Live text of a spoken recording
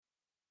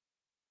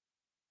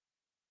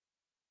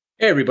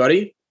Hey,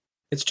 everybody.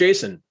 It's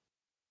Jason.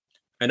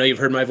 I know you've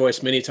heard my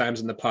voice many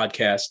times in the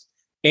podcast,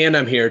 and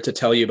I'm here to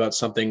tell you about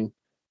something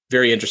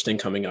very interesting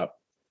coming up.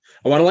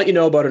 I want to let you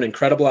know about an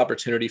incredible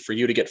opportunity for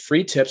you to get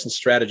free tips and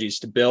strategies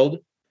to build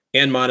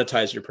and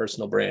monetize your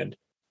personal brand.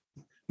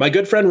 My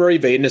good friend Rory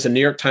Vaden is a New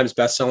York Times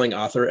bestselling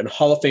author and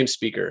Hall of Fame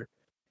speaker,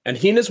 and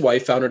he and his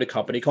wife founded a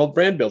company called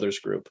Brand Builders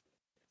Group.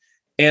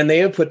 And they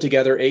have put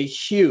together a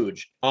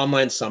huge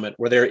online summit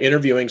where they're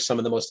interviewing some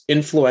of the most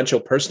influential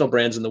personal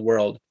brands in the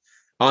world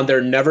on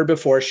their never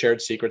before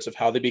shared secrets of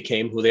how they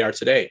became who they are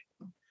today.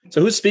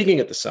 So who's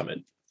speaking at the summit?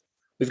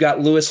 We've got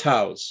Lewis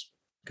Howes,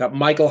 got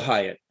Michael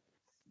Hyatt,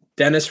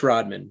 Dennis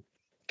Rodman,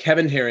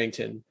 Kevin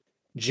Harrington,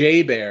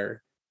 Jay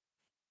Baer,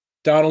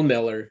 Donald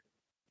Miller,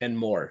 and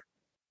more.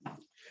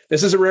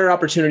 This is a rare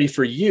opportunity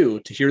for you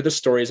to hear the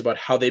stories about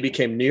how they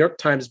became New York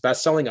Times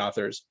bestselling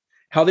authors,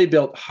 how they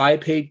built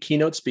high-paid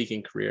keynote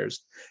speaking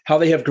careers, how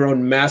they have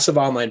grown massive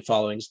online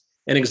followings,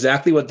 and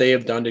exactly what they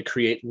have done to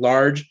create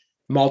large,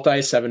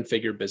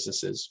 multi-seven-figure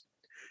businesses.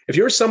 If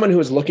you're someone who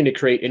is looking to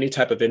create any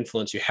type of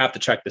influence, you have to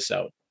check this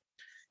out.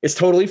 It's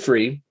totally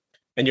free,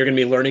 and you're going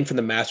to be learning from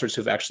the masters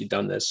who've actually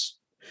done this.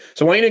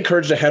 So I want you to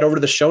encourage you to head over to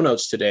the show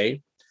notes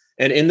today.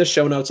 And in the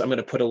show notes, I'm going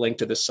to put a link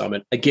to this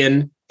summit.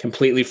 Again,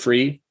 completely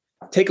free.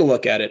 Take a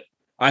look at it.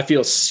 I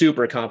feel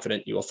super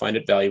confident you will find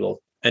it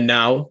valuable. And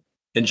now,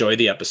 enjoy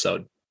the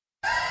episode.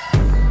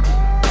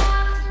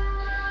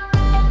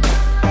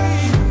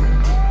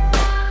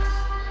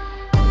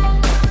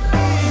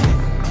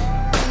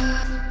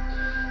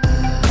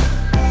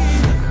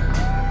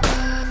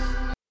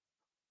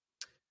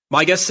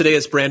 My guest today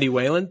is Brandi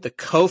Whalen, the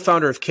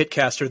co-founder of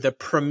Kitcaster, the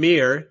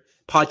premier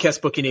podcast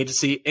booking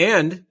agency,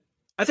 and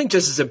I think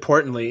just as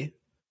importantly,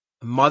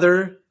 a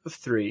mother of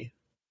three.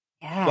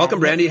 Yeah. Welcome,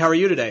 Brandi. How are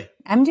you today?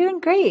 I'm doing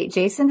great.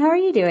 Jason, how are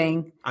you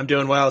doing? I'm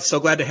doing well. So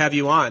glad to have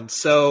you on.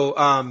 So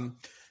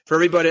for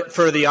everybody,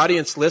 for the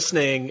audience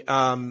listening,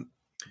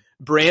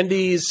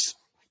 Brandi's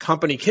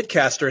company,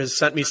 Kitcaster, has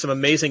sent me some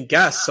amazing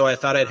guests. So I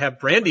thought I'd have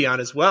Brandi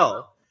on as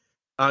well.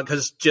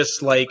 Because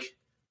just like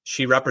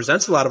she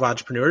represents a lot of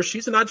entrepreneurs,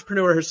 she's an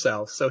entrepreneur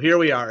herself. So here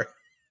we are.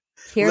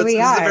 This is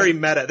a very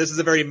meta. This is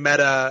a very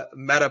meta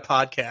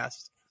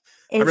podcast.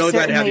 I'm really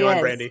glad to have you on,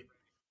 Brandi.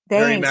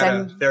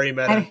 Thanks. Very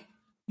meta.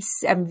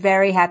 I'm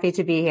very happy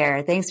to be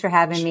here. Thanks for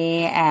having me.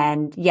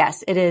 And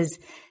yes, it is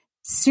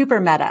super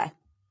meta.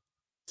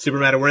 Super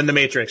meta. We're in the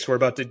Matrix. We're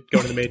about to go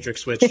to the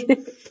Matrix, which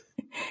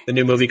the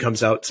new movie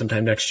comes out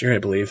sometime next year, I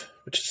believe,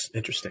 which is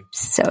interesting.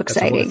 So exciting. That's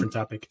a whole different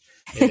topic.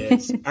 It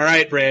is. All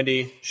right,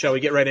 Brandi, shall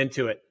we get right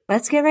into it?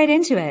 Let's get right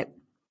into it.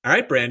 All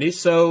right, Brandi.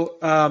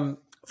 So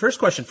first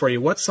question for you.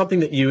 What's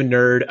something that you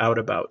nerd out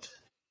about?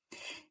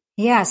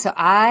 Yeah, so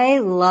I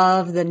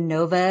love the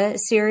Nova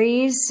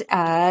series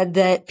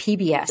that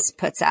PBS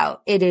puts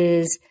out. It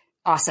is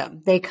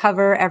awesome. They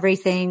cover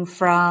everything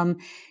from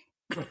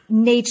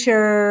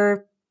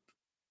nature,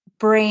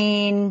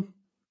 brain,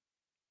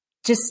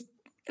 just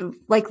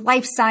like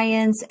life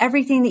science,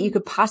 everything that you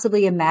could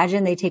possibly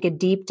imagine. They take a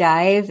deep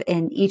dive,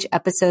 and each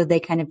episode they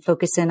kind of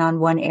focus in on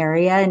one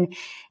area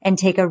and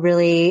take a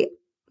really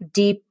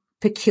deep,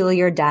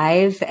 peculiar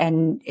dive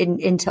and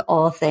into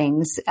all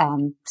things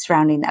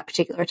surrounding that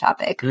particular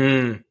topic.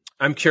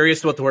 I'm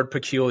curious about the word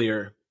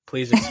peculiar.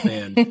 Please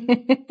expand.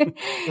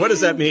 What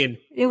does that mean?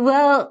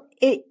 Well,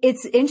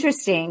 it's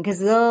interesting because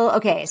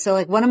so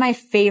like one of my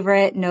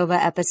favorite Nova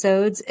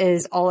episodes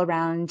is all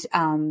around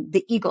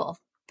the eagle.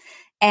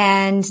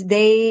 And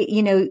they,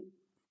 the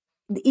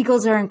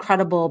eagles are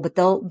incredible, but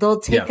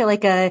they'll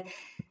take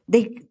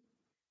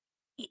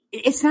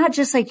it's not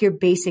just like your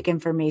basic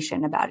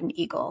information about an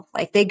eagle.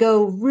 Like they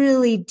go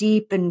really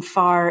deep and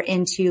far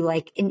into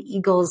like an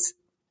eagle's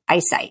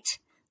eyesight,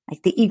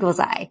 like the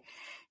eagle's eye,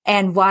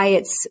 and why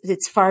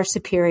it's far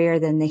superior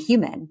than the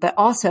human, but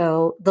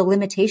also the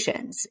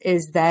limitations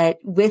is that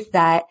with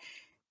that,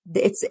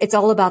 it's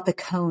all about the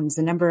cones,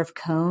 the number of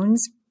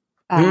cones,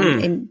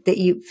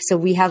 so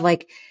we have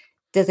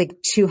there's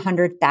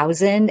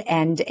 200,000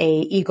 and a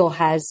eagle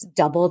has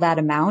double that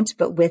amount.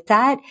 But with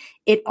that,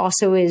 it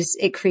also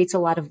it creates a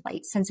lot of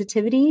light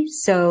sensitivity.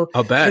 So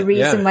the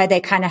reason why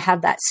they kind of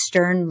have that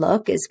stern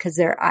look is because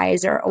their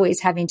eyes are always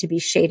having to be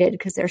shaded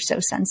because they're so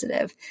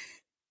sensitive.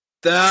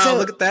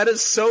 Look at that.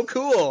 Is so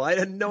cool. I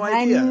had no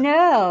idea. I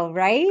know,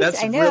 right?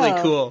 That's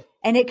really cool.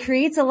 And it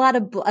creates a lot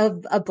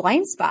of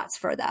blind spots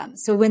for them.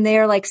 So when they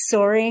are like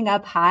soaring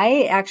up high,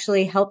 it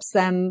actually helps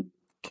them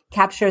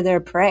capture their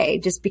prey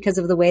just because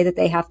of the way that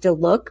they have to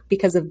look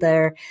because of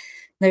they're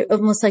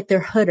almost like their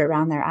hood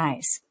around their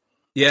eyes.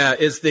 Yeah.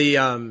 Is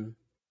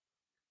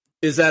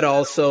that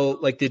also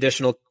like the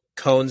additional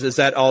cones? Is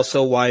that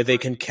also why they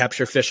can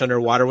capture fish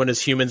underwater when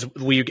as humans,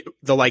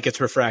 the light gets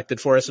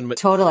refracted for us and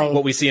totally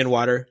what we see in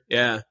water?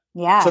 Yeah.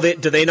 Yeah. So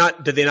do they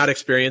not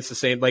experience the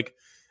same, like,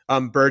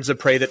 birds of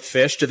prey that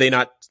fish? Do they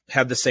not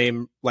have the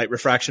same light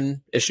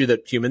refraction issue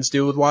that humans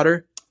do with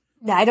water?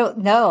 I don't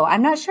know.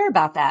 I'm not sure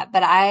about that,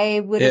 but I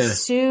would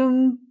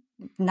assume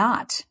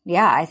not.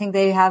 Yeah. I think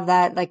they have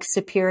that like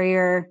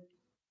superior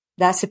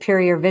that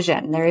superior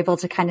vision. They're able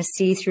to kind of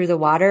see through the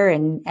water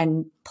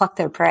and pluck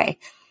their prey.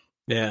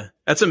 Yeah,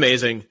 that's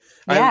amazing.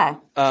 Yeah.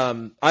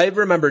 I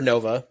remember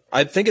Nova.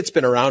 I think it's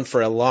been around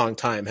for a long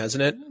time,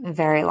 hasn't it? A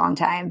very long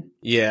time.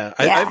 Yeah.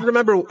 Yeah.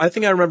 I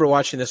think I remember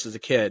watching this as a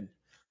kid,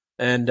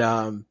 and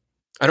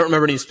I don't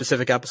remember any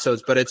specific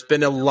episodes, but it's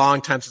been a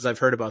long time since I've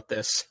heard about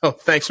this. So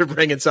thanks for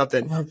bringing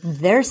something.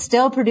 They're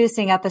still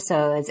producing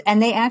episodes,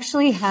 and they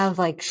actually have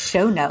like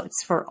show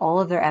notes for all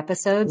of their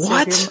episodes.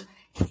 What? So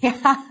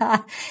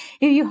yeah.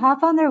 If you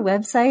hop on their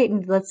website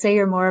and let's say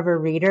you're more of a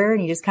reader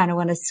and you just kind of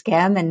want to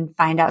skim and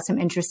find out some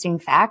interesting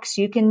facts,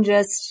 you can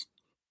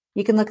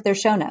look at their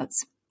show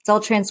notes. It's all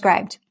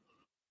transcribed.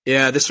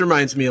 Yeah. This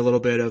reminds me a little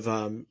bit of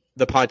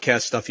the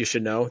podcast Stuff You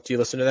Should Know. Do you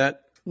listen to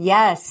that?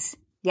 Yes.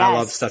 Yes. I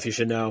love Stuff You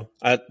Should Know.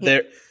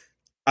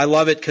 I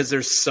love it because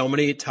there's so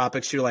many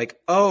topics you're like,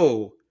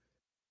 oh,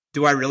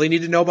 do I really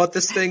need to know about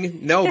this thing?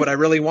 No, but I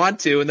really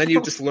want to. And then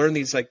you just learn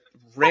these like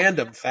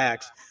random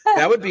facts.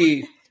 That would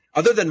be,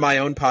 other than my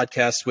own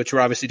podcast, which we're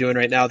obviously doing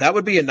right now, that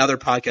would be another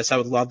podcast I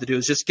would love to do,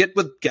 is just get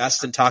with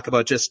guests and talk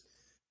about just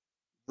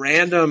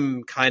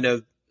random kind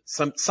of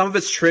some of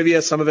it's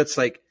trivia, some of it's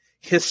like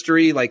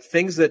history, like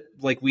things that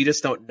like we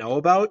just don't know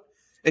about.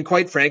 And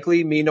quite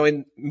frankly, me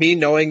knowing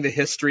the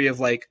history of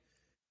like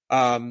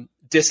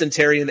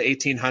dysentery in the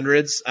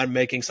 1800s, I'm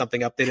making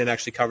something up. They didn't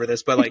actually cover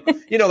this, but like,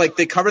 like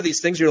they cover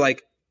these things. You're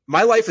like,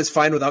 my life is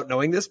fine without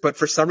knowing this, but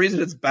for some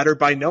reason it's better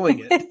by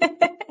knowing it.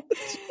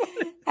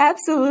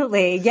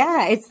 Absolutely.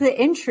 Yeah. It's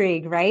the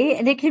intrigue, right?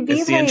 And it could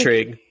be the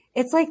intrigue.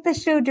 It's like the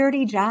show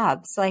Dirty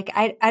Jobs. Like,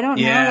 I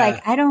don't know,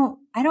 like, I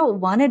don't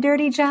want a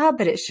dirty job,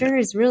 but it sure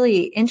is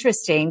really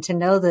interesting to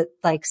know that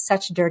like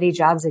such dirty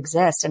jobs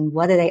exist and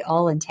what do they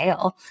all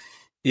entail?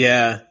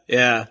 Yeah.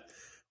 Yeah.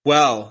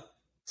 Well,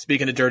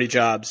 speaking of dirty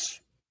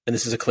jobs, and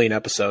this is a clean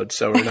episode,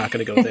 so we're not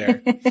going to go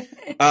there.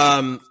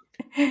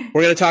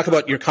 We're going to talk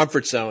about your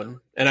comfort zone.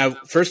 And I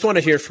first want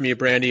to hear from you,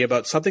 Brandy,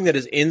 about something that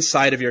is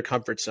inside of your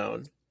comfort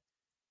zone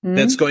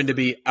that's going to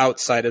be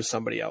outside of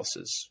somebody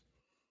else's.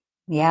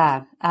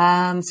 Yeah.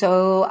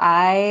 So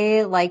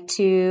I like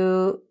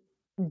to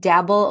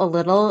dabble a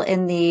little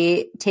in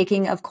the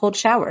taking of cold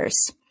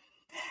showers.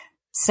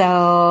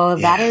 So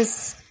that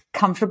is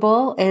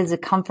comfortable. It is a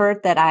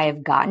comfort that I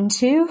have gotten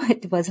to.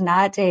 It was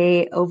not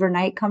a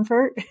overnight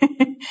comfort.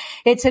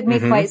 It took me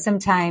quite some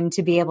time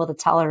to be able to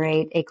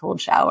tolerate a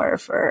cold shower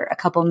for a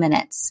couple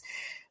minutes,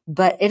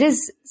 but it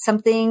is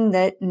something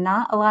that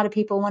not a lot of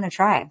people want to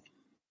try.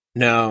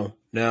 No.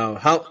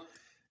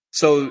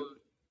 So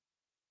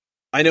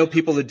I know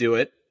people that do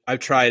it. I've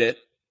tried it.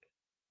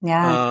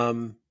 Yeah.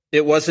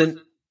 It was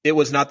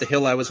not the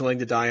hill I was willing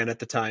to die on at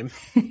the time.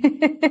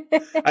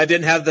 I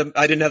didn't have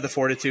the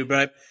fortitude,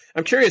 but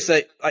I'm curious.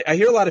 I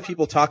hear a lot of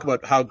people talk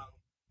about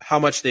how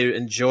much they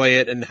enjoy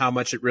it and how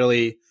much it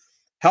really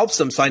helps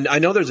them. So I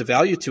know there's a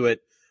value to it.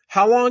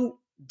 How long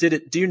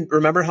do you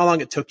remember how long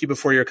it took you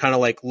before you're kind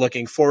of like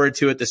looking forward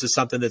to it? This is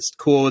something that's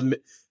cool,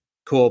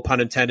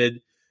 pun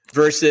intended,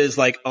 versus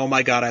like, oh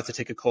my God, I have to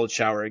take a cold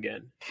shower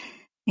again.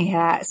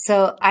 Yeah.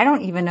 So I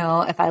don't even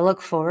know if I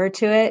look forward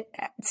to it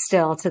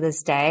still to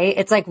this day.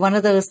 It's like one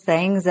of those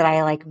things that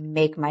I like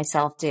make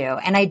myself do,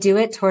 and I do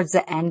it towards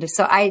the end.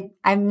 So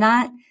I'm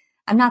not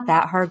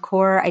that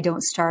hardcore. I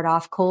don't start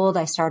off cold.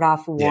 I start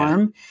off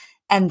warm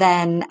and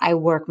then I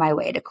work my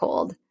way to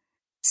cold.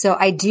 So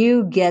I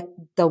do get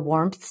the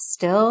warmth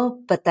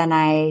still, but then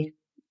I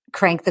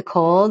crank the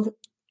cold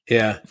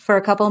for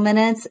a couple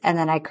minutes and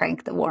then I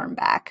crank the warm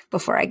back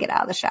before I get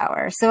out of the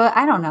shower. So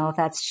I don't know if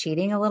that's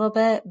cheating a little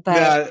bit,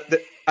 but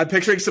I'm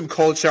picturing some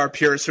cold shower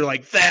purists who are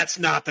like, that's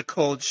not the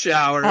cold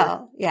shower.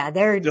 Oh yeah.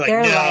 They're no.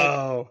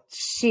 like,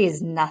 she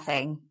is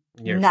nothing.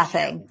 You're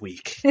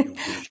weak.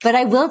 But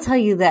I will tell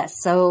you this.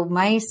 So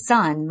my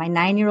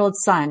 9-year-old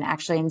son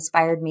actually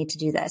inspired me to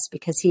do this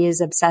because he is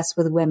obsessed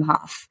with Wim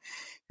Hof,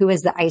 who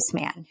is the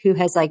Iceman, who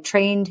has like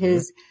trained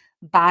his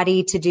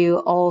body to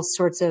do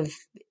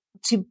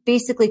to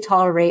basically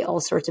tolerate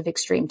all sorts of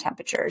extreme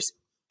temperatures,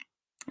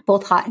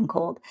 both hot and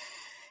cold.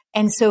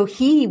 And so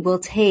he will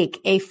take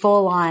a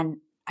full on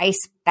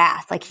ice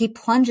bath. Like he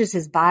plunges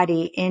his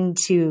body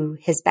into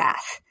his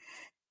bath,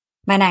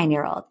 my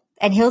 9-year-old,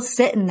 and he'll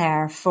sit in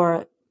there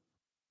for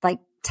like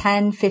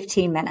 10,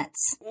 15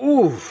 minutes.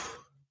 Ooh.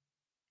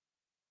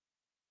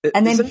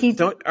 And then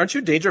aren't you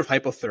in danger of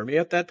hypothermia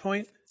at that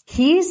point?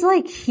 It's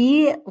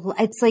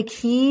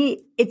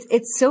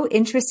so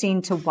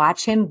interesting to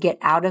watch him get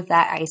out of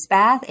that ice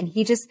bath. And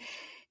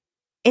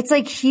it's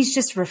like, he's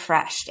just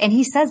refreshed. And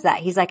he says that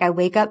he's like, I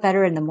wake up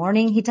better in the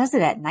morning. He does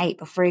it at night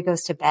before he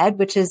goes to bed,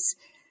 which is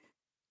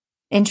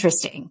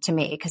interesting to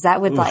me. Cause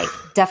that would like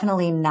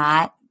definitely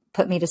not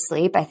put me to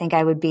sleep. I think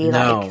I would be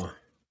like,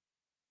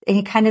 and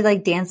he kind of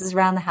like dances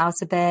around the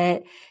house a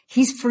bit.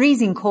 He's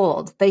freezing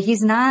cold, but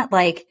he's not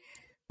like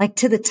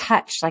to the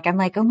touch. Like, I'm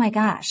like, oh my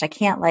gosh, I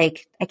can't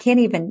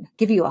even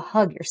give you a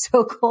hug. You're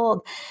so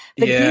cold.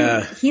 But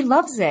he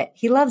loves it.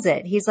 He loves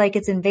it. He's like,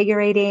 it's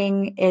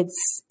invigorating. I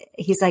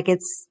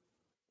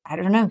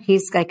don't know.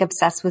 He's like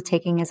obsessed with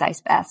taking his ice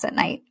baths at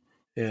night.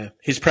 Yeah.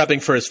 He's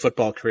prepping for his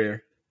football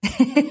career.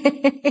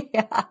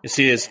 Yeah. You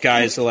see these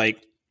guys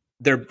like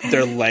their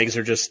legs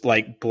are just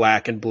like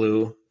black and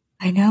blue,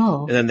 I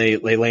know. and then they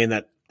lay in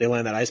that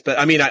ice. But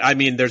I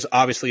mean, there's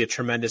obviously a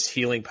tremendous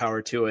healing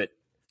power to it.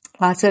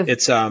 Lots of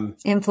It's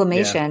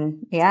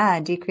inflammation. Yeah.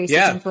 Decreases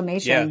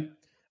inflammation. Yeah.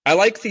 I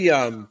like the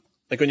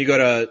like when you go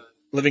to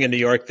living in New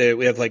York,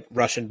 we have like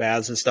Russian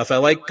baths and stuff. I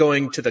like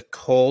going to the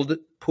cold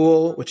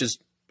pool, which is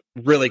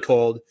really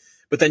cold,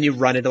 but then you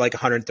run into like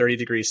 130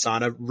 degree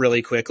sauna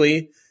really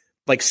quickly.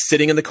 Like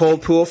sitting in the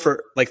cold pool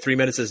for like 3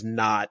 minutes is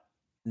not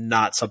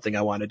something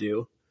I want to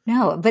do.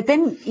 No, but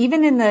then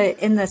even in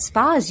the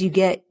spas, you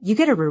get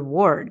a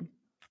reward,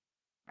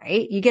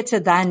 right? You get to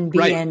then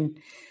be in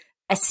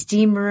a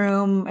steam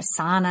room, a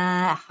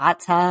sauna, a hot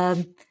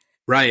tub.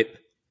 Right.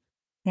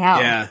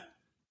 Yeah.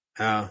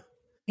 Yeah.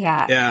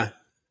 Yeah. Yeah.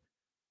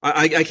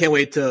 I can't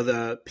wait till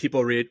the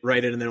people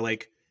write it and they're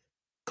like,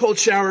 cold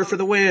shower for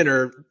the win,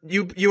 or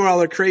you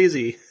all are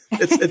crazy.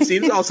 It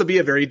seems to also be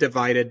a very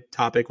divided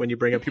topic when you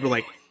bring up people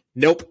like,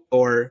 nope,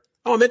 or,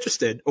 oh, I'm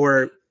interested,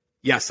 or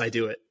yes, I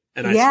do it.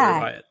 And I swear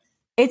by it.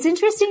 It's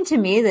interesting to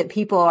me that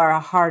people are a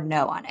hard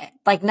no on it.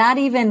 Like not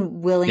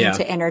even willing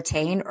to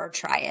entertain or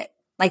try it.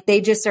 Like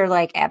they just are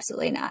like,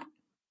 absolutely not.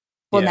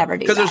 We'll never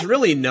do that. Because there's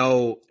really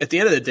at the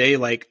end of the day,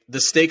 like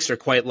the stakes are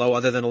quite low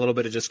other than a little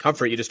bit of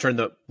discomfort. You just turn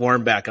the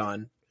warm back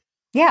on.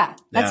 Yeah,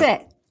 that's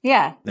it.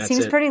 Yeah. It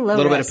seems pretty low. A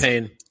little risk.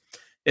 bit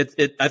of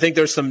pain. I think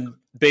there's some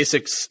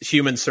basic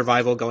human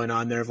survival going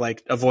on there of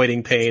like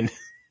avoiding pain.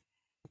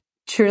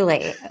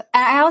 Truly.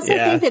 I also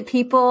think that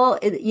people,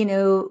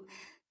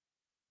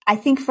 I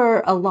think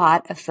for a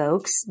lot of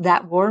folks,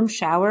 that warm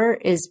shower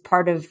is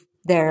part of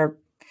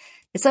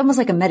it's almost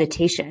like a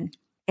meditation.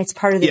 It's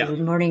part of their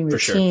morning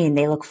routine. Sure.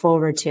 They look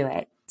forward to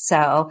it.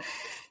 So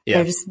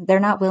they're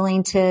not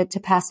willing to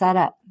pass that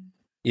up.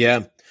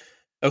 Yeah.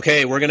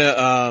 Okay. We're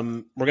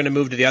going to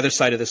move to the other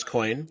side of this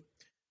coin.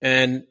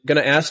 And going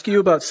to ask you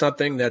about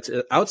something that's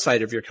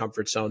outside of your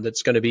comfort zone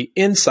that's going to be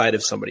inside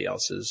of somebody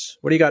else's.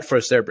 What do you got for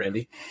us there,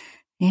 Brandy?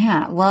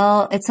 Yeah,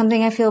 well, it's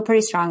something I feel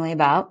pretty strongly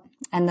about.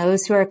 And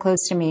those who are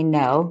close to me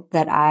know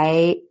that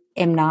I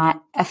am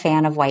not a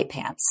fan of white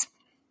pants.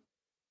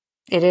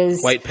 It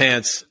is white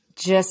pants.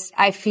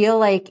 I feel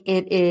like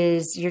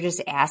you're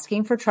just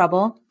asking for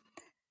trouble.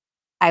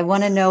 I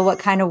want to know what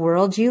kind of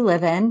world you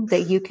live in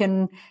that you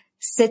can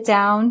sit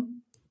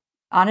down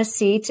on a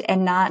seat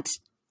and not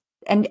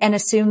and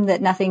assume that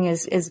nothing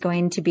is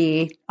going to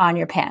be on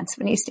your pants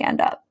when you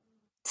stand up.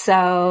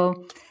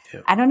 So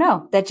I don't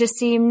know. That just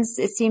seems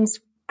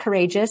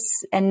courageous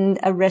and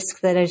a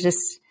risk that I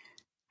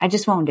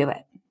just won't do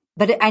it.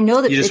 But I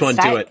know that you just won't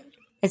do it.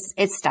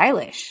 It's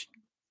stylish.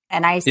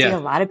 And I see a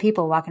lot of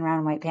people walking around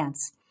in white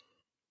pants.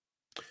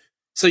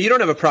 So you don't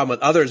have a problem with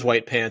others'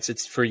 white pants.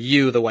 It's for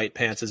you, the white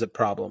pants is a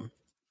problem.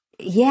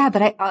 Yeah,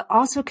 but it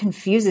also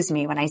confuses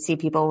me when I see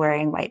people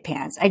wearing white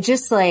pants. I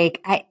just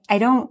I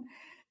don't,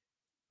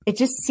 it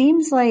just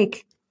seems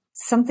like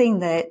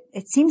something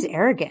it seems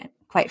arrogant,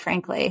 quite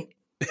frankly.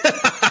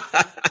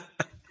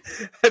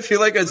 I feel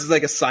like it's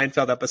like a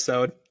Seinfeld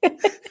episode.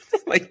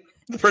 Like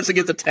the person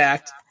gets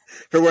attacked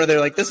for where they're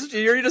like,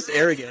 you're just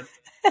arrogant.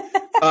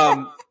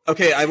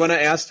 Okay.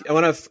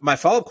 My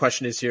follow-up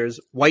question is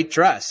white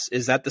dress.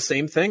 Is that the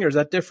same thing or is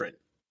that different?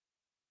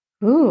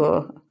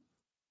 Ooh,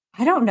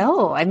 I don't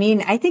know. I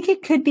mean, I think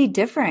it could be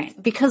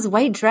different because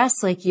white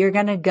dress, like you're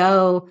going to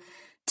go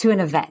to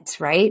an event,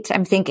 right?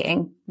 I'm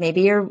thinking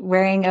maybe you're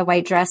wearing a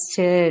white dress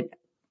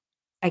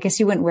I guess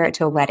you wouldn't wear it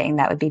to a wedding.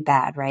 That would be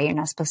bad, right? You're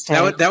not supposed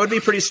to. That would be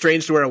pretty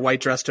strange to wear a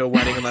white dress to a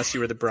wedding unless you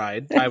were the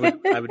bride. I would,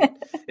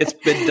 it's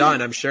been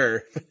done, I'm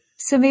sure.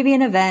 So maybe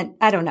an event,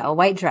 I don't know,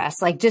 white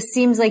dress, like just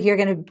seems like you're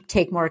going to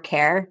take more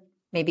care,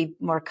 maybe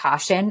more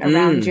caution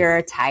around your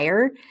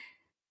attire.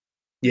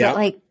 Yeah. But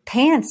like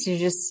pants,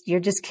 you're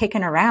just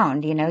kicking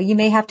around, you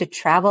may have to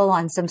travel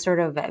on some sort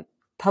of a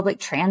public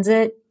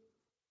transit.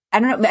 I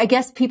don't know. I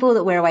guess people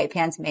that wear white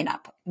pants may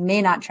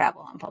not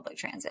travel on public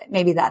transit.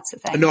 Maybe that's the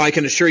thing. No, I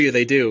can assure you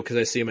they do because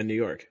I see them in New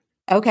York.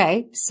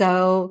 Okay.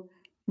 So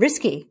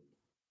risky.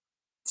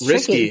 It's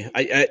risky.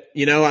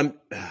 Tricky.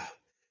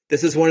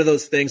 This is one of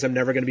those things I'm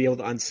never going to be able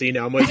to unsee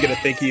now. I'm always going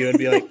to think of you and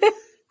be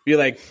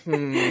like,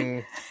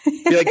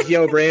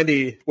 yo,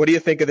 Brandy, what do you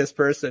think of this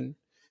person?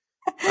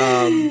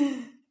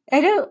 I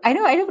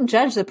don't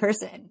judge the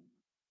person.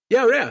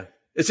 Yeah.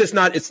 It's just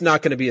not, it's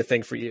not going to be a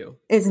thing for you.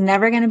 It's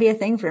never going to be a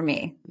thing for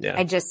me. Yeah.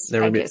 I just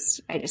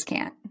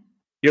can't.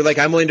 You're like,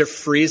 I'm willing to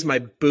freeze my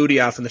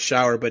booty off in the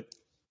shower, but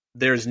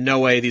there's no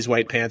way these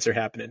white pants are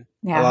happening.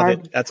 Yeah. I love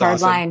it. That's hard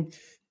awesome. Line.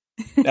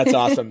 That's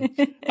awesome.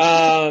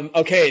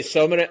 Okay.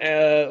 So I'm going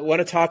to, want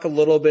to talk a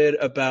little bit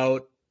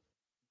about,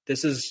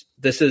 this is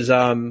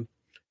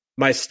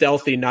my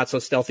stealthy, not so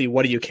stealthy.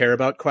 What do you care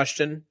about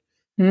question?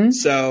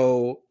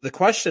 So the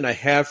question I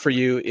have for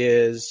you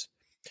is,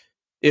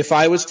 if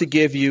I was to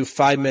give you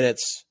 5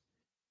 minutes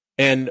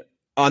and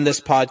on this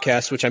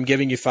podcast, which I'm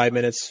giving you 5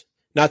 minutes,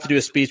 not to do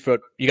a speech,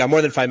 but you got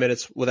more than 5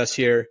 minutes with us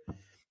here,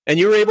 and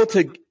you were able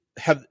to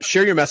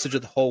share your message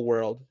with the whole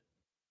world,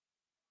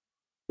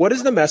 what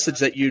is the message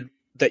that you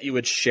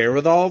would share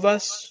with all of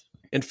us?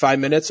 in 5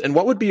 minutes? And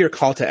what would be your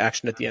call to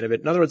action at the end of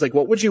it? In other words, like,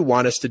 what would you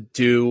want us to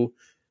do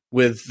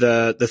with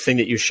the thing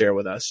that you share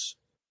with us?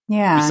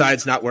 Yeah.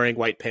 Besides not wearing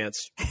white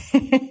pants,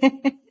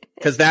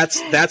 because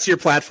that's your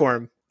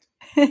platform.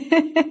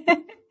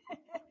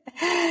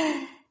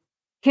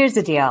 Here's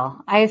the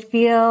deal. I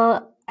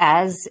feel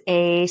as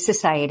a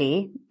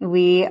society,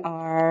 we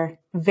are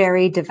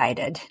very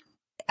divided.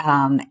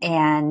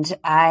 And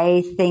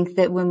I think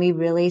that when we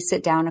really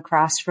sit down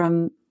across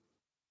from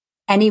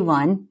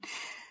anyone,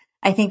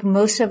 I think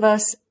most of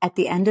us at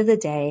the end of the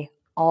day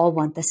all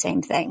want the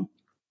same thing.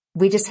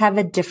 We just have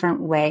a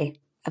different way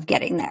of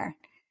getting there.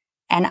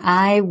 And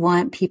I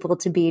want people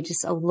to be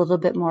just a little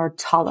bit more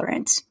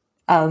tolerant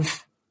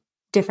of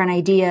different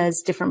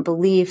ideas, different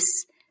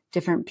beliefs,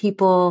 different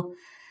people,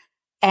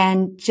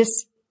 and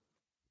just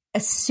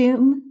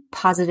assume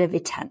positive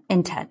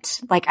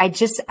intent. Like I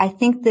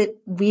think that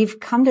we've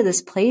come to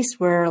this place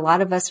where a lot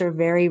of us are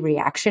very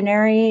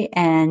reactionary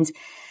and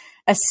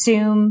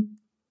assume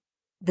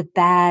the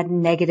bad,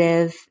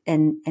 negative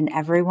in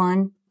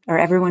everyone or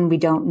everyone we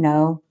don't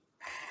know.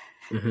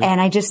 Mm-hmm. And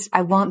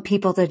I want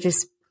people to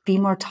just be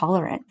more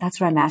tolerant.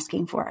 That's what I'm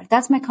asking for.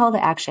 That's my call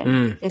to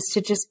action is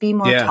to just be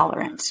more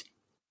tolerant.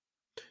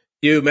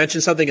 You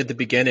mentioned something at the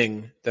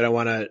beginning that I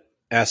want to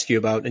ask you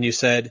about. And you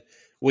said,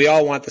 we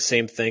all want the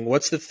same thing.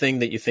 What's the thing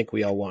that you think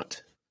we all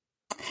want?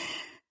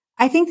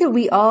 I think that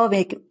we all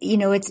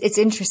it's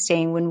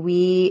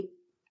interesting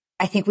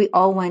I think we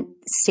all want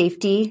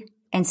safety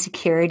and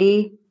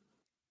security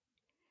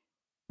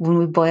when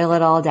we boil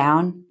it all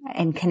down,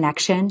 and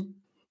connection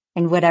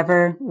in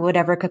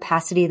whatever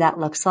capacity that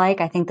looks like.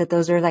 I think that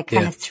those are like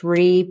kind of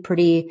three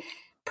pretty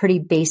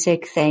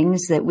basic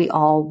things that we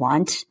all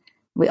want.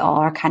 We all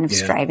are kind of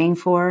striving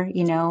for,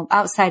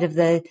 outside of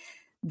the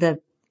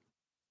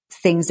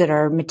things that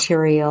are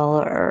material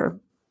or,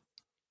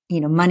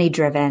 money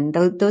driven.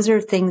 Those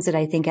are things that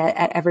I think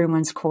at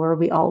everyone's core,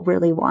 we all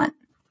really want.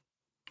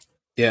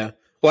 Yeah.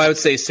 Well, I would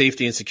say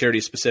safety and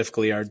security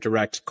specifically are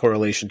direct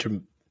correlation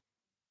to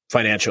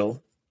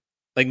financial,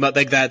 like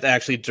that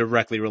actually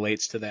directly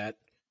relates to that.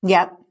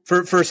 Yep.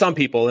 For some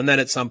people. And then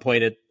at some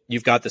point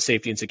you've got the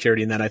safety and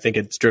security, and then I think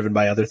it's driven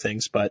by other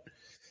things, but.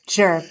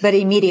 Sure. But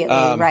immediately,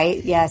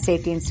 right? Yeah.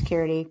 Safety and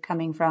security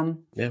coming from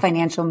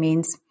financial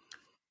means.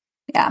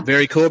 Yeah.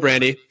 Very cool,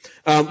 Brandy.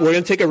 We're going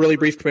to take a really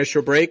brief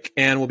commercial break,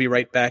 and we'll be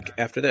right back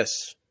after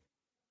this.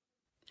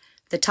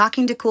 The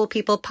Talking to Cool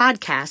People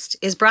podcast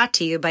is brought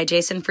to you by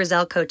Jason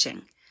Frizzell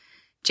Coaching.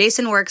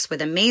 Jason works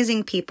with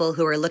amazing people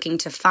who are looking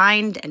to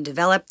find and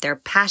develop their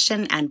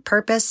passion and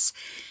purpose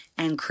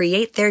and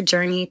create their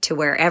journey to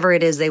wherever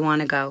it is they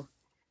want to go.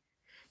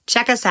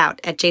 Check us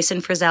out at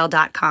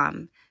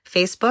jasonfrizzell.com,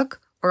 Facebook,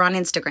 or on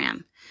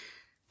Instagram.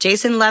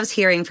 Jason loves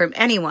hearing from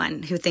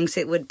anyone who thinks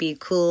it would be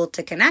cool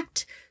to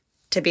connect,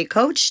 to be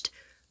coached,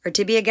 or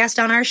to be a guest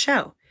on our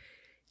show.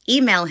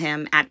 Email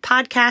him at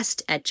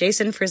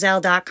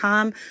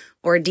podcast@jasonfrizzell.com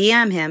or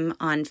DM him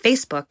on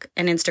Facebook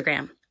and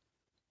Instagram.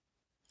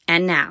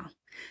 And now,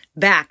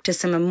 back to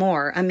some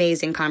more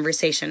amazing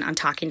conversation on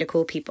Talking to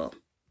Cool People.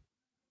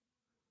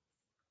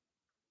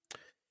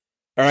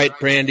 All right,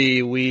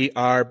 Brandy, we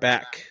are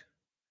back.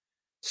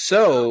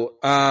 So,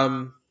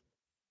 I'm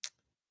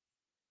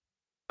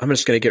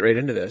just going to get right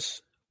into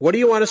this. What do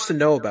you want us to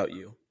know about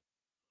you?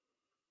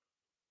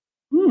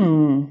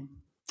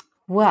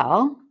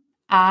 Well,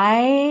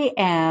 I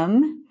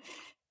am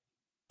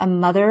a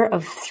mother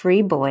of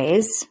 3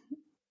 boys.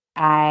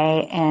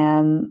 I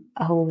am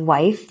a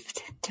wife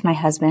to my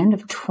husband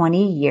of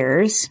 20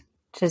 years.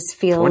 Just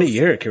feels 20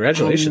 years.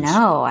 Congratulations.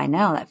 I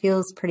know. That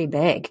feels pretty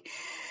big.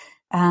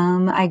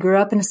 I grew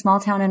up in a small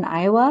town in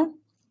Iowa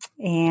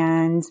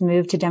and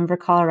moved to Denver,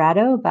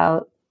 Colorado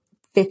about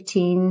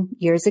 15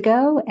 years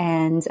ago,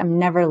 and I'm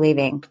never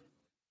leaving.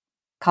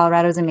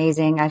 Colorado's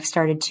amazing. I've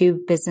started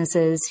 2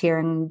 businesses here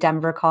in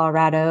Denver,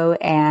 Colorado.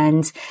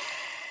 And,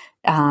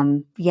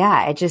 I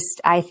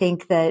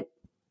think that,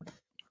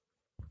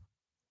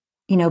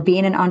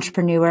 being an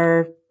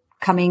entrepreneur,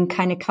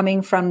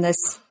 coming from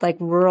this like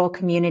rural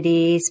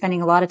community,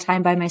 spending a lot of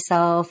time by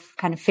myself,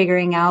 kind of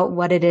figuring out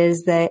what it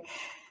is that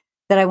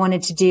I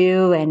wanted to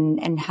do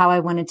and how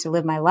I wanted to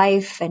live my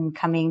life, and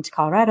coming to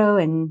Colorado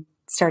and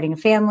starting a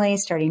family,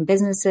 starting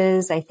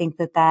businesses. I think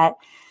that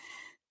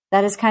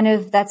is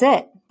that's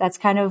it. That's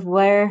kind of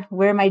where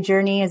my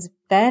journey has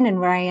been and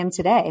where I am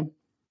today.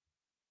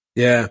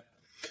 Yeah.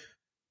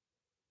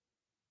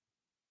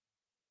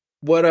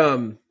 What,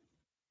 I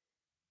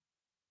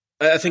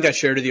think I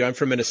shared with you, I'm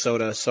from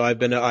Minnesota, so I've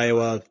been to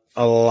Iowa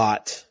a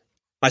lot.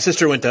 My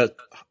sister went to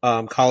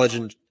college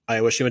in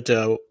Iowa. She went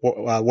to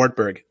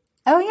Wartburg.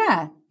 Oh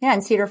yeah. Yeah.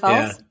 In Cedar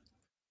Falls.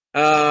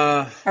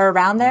 Yeah. Or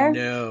around there?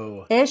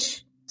 No.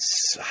 Ish?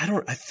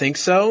 I think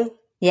so.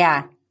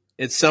 Yeah.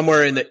 It's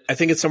somewhere in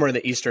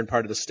the eastern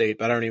part of the state,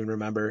 but I don't even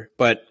remember.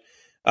 But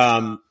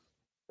I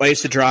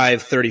used to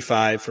drive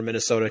 35 from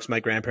Minnesota because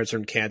my grandparents are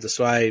in Kansas.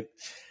 So I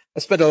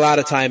spent a lot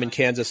of time in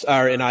Kansas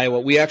or in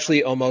Iowa. We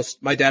actually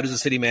my dad was a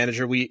city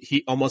manager.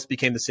 He almost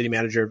became the city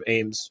manager of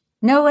Ames.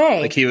 No way.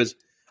 Like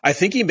I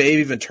think he may have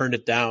even turned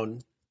it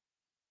down.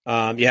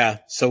 Yeah.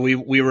 So we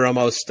were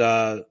almost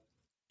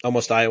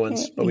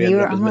Iowans, but we You ended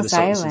were up in almost Minnesotans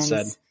Iowans.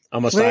 instead.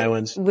 Almost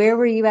Iowans. Where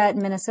were you at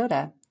in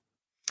Minnesota?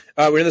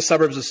 We're in the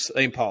suburbs of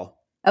St. Paul.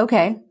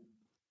 Okay.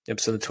 Yep,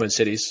 so the Twin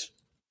Cities.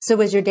 So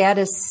was your dad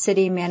a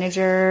city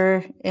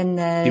manager in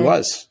the He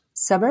was.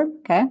 suburb?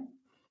 Okay.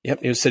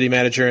 Yep, he was city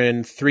manager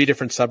in 3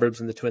 different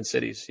suburbs in the Twin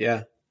Cities.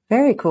 Yeah.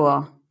 Very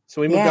cool.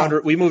 So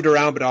we moved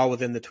around, but all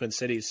within the Twin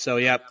Cities. So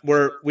yeah,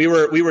 we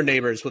were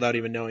neighbors without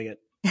even knowing it.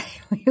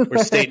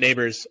 We're state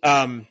neighbors.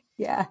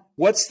 Yeah.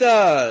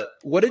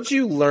 What did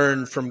you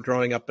learn from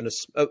growing up in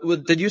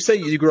did you say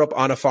you grew up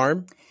on a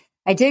farm?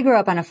 I did grow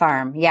up on a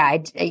farm. Yeah.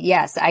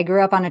 Yes. I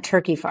grew up on a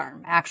turkey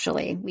farm.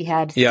 Actually, we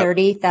had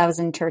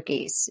 30,000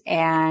 turkeys,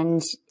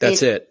 and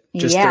that's it.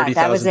 Just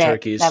 30,000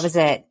 turkeys. That was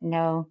it.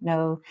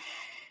 No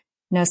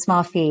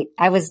small feat.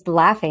 I was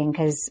laughing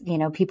because,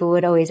 people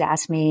would always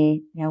ask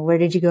me,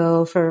 where'd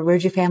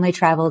your family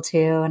travel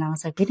to? And I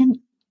was like, we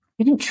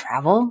didn't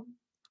travel.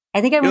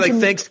 I think You're like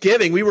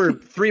Thanksgiving. We were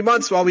 3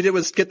 months. All we did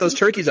was get those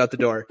turkeys out the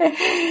door.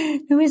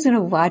 Nobody's going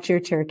to watch your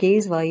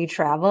turkeys while you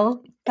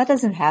travel. That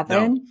doesn't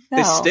happen. No.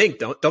 They stink.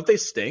 Don't they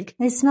stink?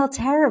 They smell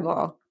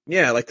terrible.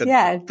 Yeah. Like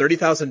the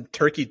 30,000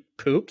 turkey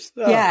poops.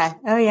 Ugh. Yeah.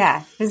 Oh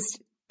yeah. It was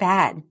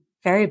bad.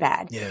 Very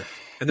bad. Yeah.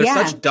 And they're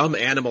such dumb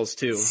animals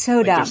too.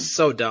 So dumb. They're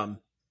so dumb.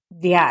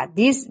 Yeah.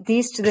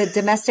 The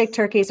domestic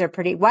turkeys are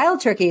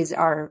wild turkeys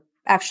are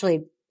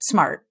actually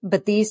smart,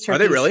 but these turkeys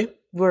are they really?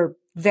 Were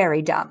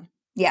very dumb.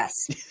 Yes.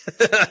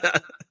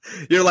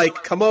 You're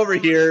like, come over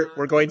here.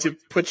 We're going to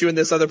put you in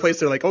this other place.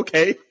 They're like,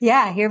 okay.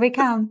 Yeah, here we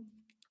come.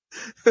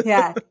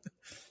 Yeah.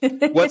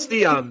 What's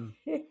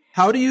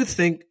how do you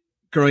think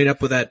growing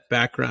up with that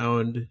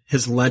background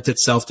has lent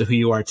itself to who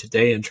you are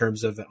today in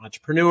terms of the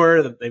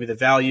entrepreneur, maybe the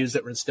values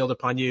that were instilled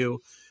upon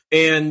you?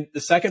 And the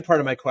second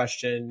part of my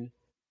question,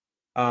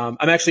 I'm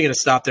actually going to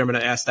stop there. I'm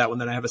going to ask that one.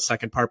 Then I have a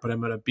second part, but I'm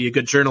going to be a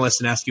good journalist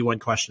and ask you one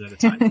question at a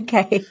time.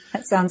 Okay.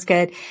 That sounds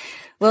good.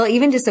 Well,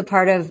 even just a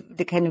part of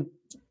the kind of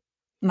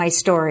my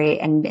story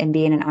and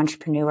being an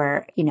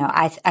entrepreneur,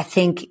 I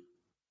think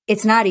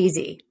it's not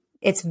easy.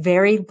 It's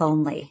very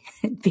lonely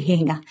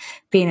being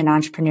an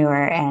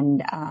entrepreneur.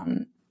 And,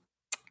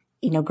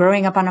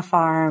 growing up on a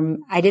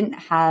farm,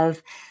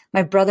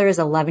 my brother is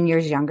 11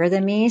 years younger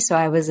than me. So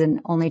I was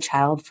an only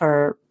child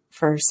for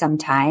some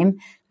time.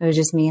 It was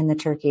just me and the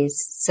turkeys.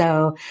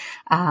 So,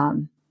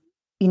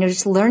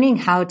 just learning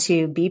how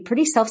to be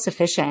pretty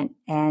self-sufficient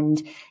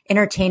and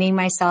entertaining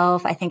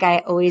myself. I think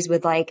I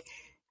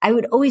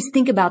would always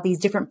think about these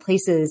different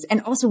places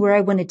and also where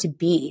I wanted to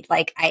be.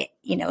 Like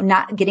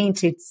not getting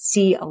to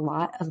see a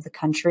lot of the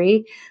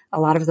country, a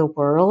lot of the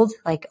world,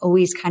 like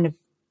always kind of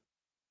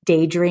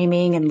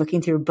daydreaming and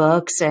looking through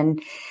books.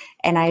 And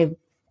I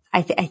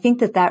think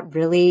that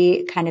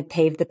really kind of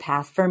paved the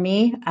path for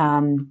me,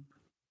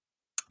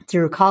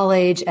 through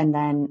college and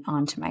then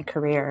on to my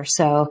career.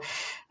 So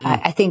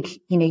I think,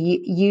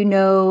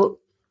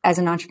 as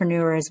an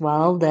entrepreneur as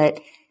well, that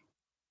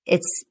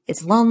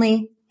it's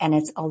lonely and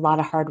it's a lot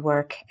of hard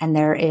work. And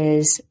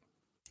there's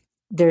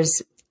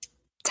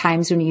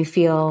times when you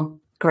feel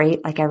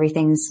great, like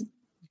everything's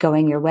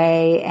going your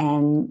way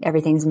and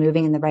everything's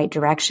moving in the right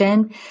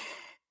direction.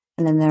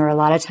 And then there are a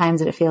lot of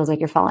times that it feels like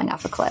you're falling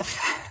off a cliff.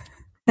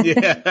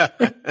 Yeah.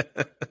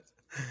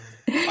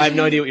 I have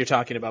no idea what you're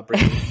talking about,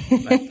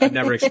 Brittany. I've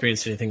never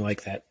experienced anything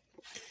like that.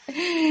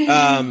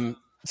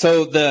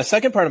 So the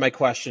second part of my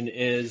question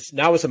is,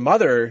 now as a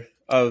mother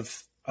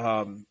of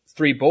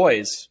 3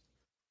 boys,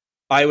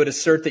 I would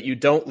assert that you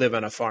don't live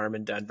on a farm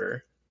in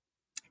Denver.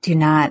 Do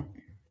not.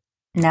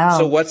 No.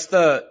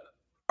 So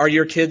are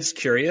your kids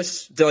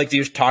curious? Do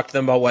you talk to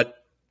them about what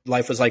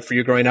life was like for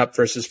you growing up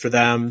versus for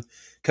them?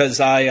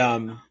 Because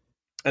and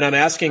I'm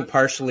asking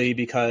partially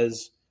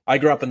because I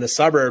grew up in the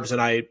suburbs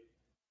and I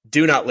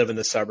do not live in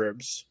the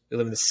suburbs. We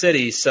live in the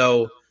city.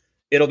 So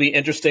it'll be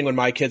interesting when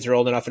my kids are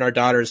old enough, and our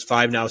daughter is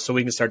 5 now, so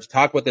we can start to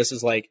talk about this.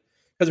 Because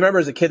remember,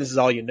 as a kid, this is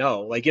all you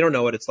know. Like, you don't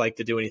know what it's like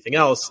to do anything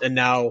else. And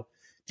now,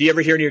 do you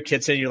ever hear your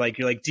kids saying, you're like,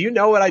 do you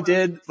know what I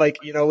did? Like,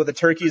 with the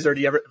turkeys, or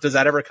does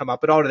that ever come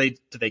up at all? Do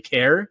they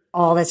care?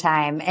 All the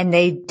time. And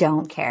they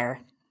don't care.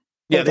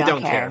 They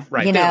don't care.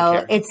 Right.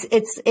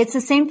 It's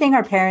the same thing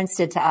our parents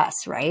did to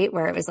us, right?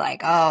 Where it was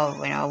like,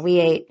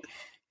 we ate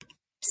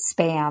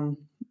Spam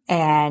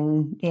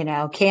and,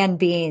 canned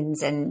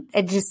beans, and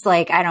it just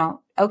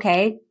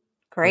okay,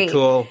 great.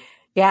 Cool.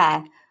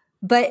 Yeah.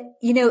 But,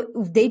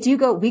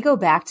 we go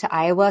back to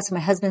Iowa. So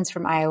my husband's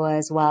from Iowa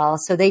as well.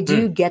 So they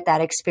do get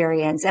that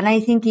experience. And I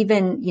think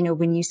even,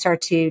 when you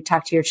start to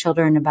talk to your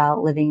children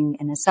about living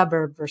in a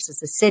suburb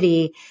versus a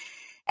city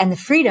and the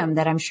freedom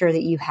that I'm sure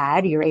that you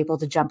had, you're able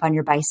to jump on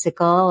your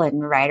bicycle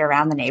and ride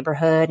around the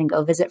neighborhood and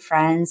go visit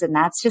friends. And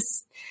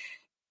that's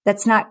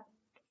not,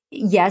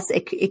 yes,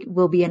 it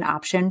will be an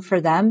option for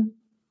them,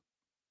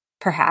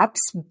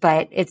 perhaps,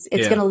 but it's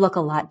going to look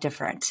a lot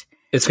different.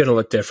 It's going to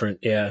look different.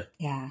 Yeah.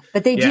 Yeah.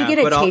 But they do get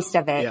a taste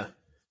of it.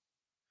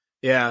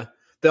 Yeah.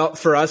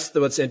 For us,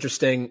 what's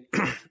interesting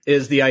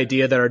is the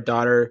idea that our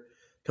daughter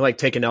can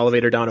take an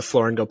elevator down a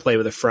floor and go play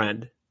with a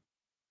friend.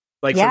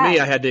 Like for me,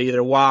 I had to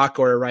either walk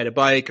or ride a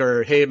bike,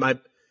 or, hey, my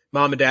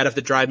mom and dad have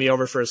to drive me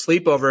over for a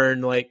sleepover,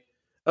 and like,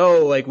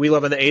 oh, like we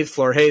live on the 8th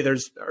floor. Hey,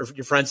 there's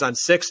your friend's on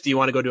 6th. Do you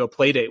want to go do a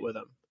play date with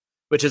them?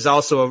 Which is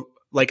also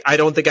like, I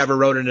don't think I ever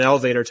rode in an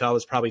elevator till I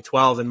was probably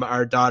 12. And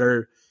our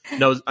daughter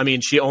knows,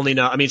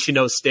 she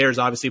knows stairs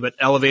obviously, but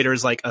elevator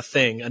is like a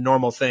thing, a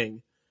normal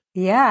thing.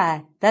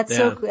 Yeah. That's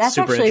that's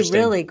actually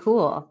really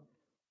cool.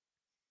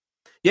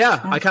 Yeah.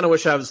 I kind of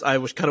wish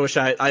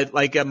I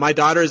like my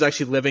daughter is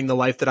actually living the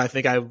life that I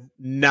think I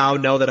now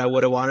know that I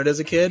would have wanted as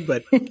a kid,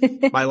 but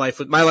my life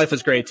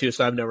was great too.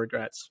 So I have no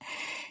regrets.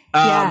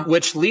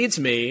 Which leads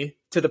me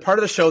to the part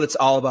of the show that's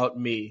all about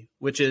me,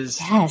 which is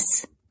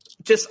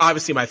just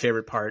obviously my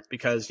favorite part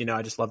because,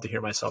 I just love to hear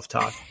myself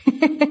talk.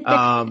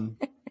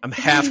 I'm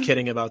half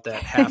kidding about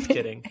that. Half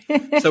kidding.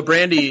 So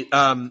Brandy,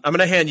 I'm going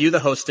to hand you the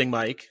hosting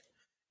mic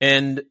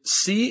and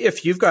see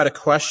if you've got a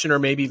question or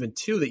maybe even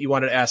two that you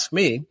wanted to ask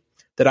me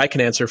that I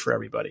can answer for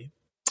everybody.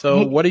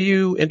 So what are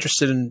you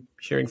interested in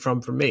hearing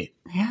from me?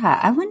 Yeah,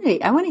 I want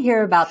to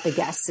hear about the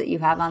guests that you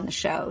have on the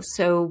show.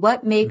 So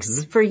what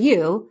makes for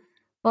you,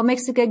 what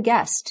makes a good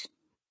guest?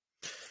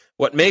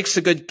 What makes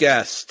a good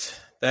guest?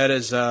 That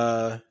is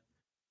a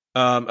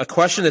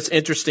question that's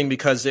interesting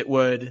because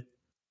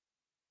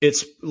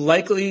it's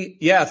likely,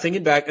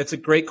 thinking back, it's a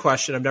great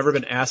question. I've never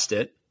been asked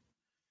it.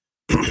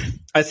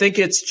 I think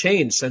it's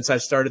changed since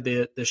I've started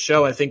the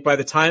show. I think by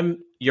the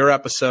time your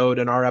episode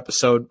and our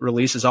episode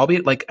releases, I'll be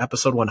at like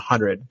episode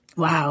 100.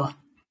 Wow.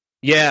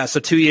 Yeah. So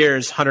 2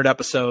 years, 100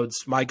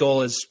 episodes. My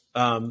goal is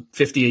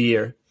 50 a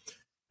year.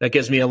 That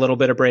gives me a little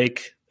bit of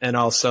break. And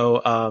also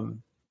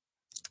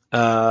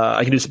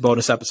I can do some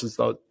bonus episodes,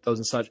 those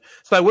and such.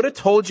 So I would have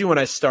told you when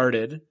I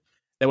started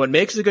that what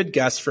makes a good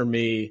guest for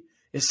me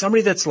is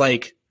somebody that's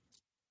like,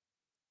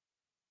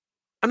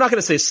 I'm not going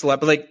to say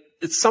celeb, but like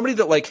it's somebody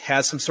that like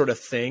has some sort of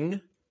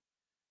thing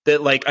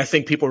that like I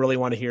think people really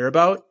want to hear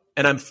about.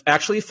 And I'm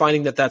actually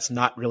finding that that's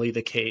not really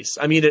the case.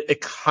 I mean,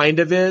 it kind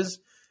of is,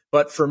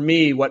 but for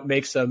me, what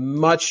makes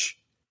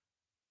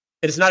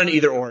it's not an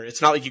either or.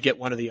 It's not like you get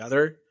one or the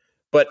other,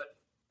 but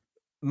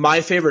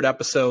my favorite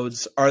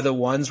episodes are the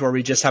ones where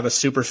we just have a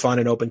super fun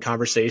and open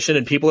conversation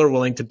and people are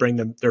willing to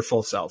bring their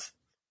full self.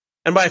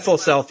 And by full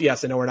self,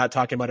 yes, I know we're not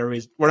talking about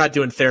we're not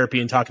doing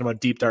therapy and talking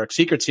about deep, dark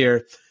secrets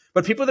here,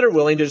 but people that are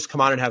willing to just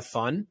come on and have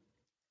fun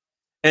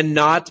and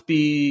not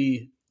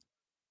be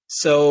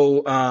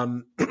so,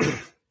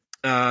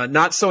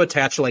 not so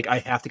attached to like, I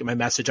have to get my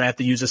message. I have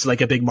to use this as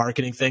like a big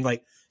marketing thing.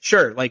 Like,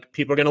 sure, like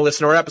people are going to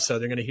listen to our episode.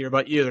 They're going to hear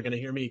about you. They're going to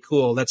hear me.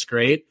 Cool. That's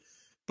great.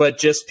 But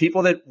just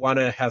people that want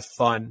to have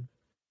fun,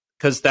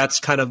 because that's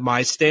kind of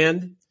my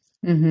stand.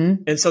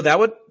 Mm-hmm. And so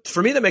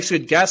for me, that makes a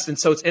good guest. And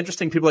so it's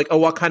interesting. People are like, oh,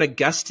 what kind of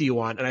guest do you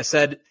want? And I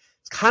said,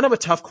 it's kind of a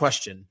tough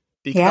question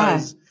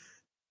because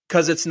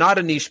it's not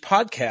a niche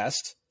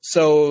podcast.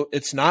 So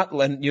it's not,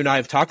 and you and I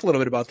have talked a little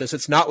bit about this.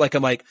 It's not like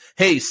I'm like,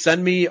 hey,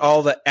 send me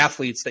all the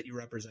athletes that you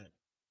represent.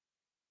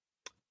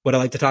 Would I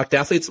like to talk to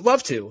athletes?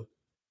 Love to.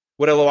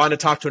 Would I want to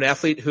talk to an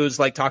athlete who's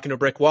like talking to a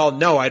brick wall?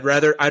 No, I'd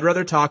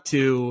rather talk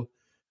to,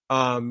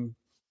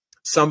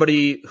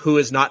 somebody who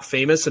is not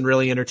famous and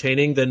really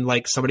entertaining than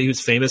like somebody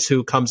who's famous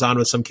who comes on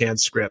with some canned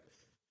script.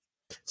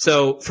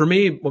 So for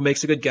me, what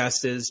makes a good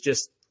guest is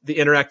just the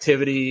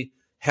interactivity,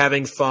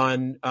 having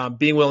fun,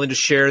 being willing to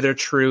share their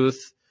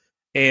truth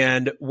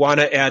and want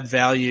to add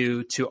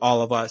value to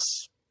all of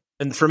us.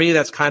 And for me,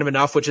 that's kind of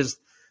enough, which is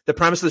the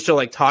premise of the show,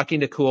 like talking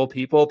to cool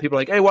people. People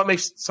are like, hey, what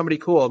makes somebody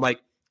cool? I'm like,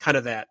 kind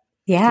of that.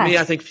 Yeah. For me,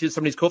 I think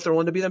somebody's cool if they're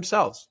willing to be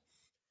themselves.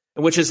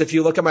 And which is, if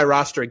you look at my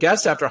roster of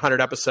guests after 100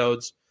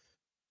 episodes,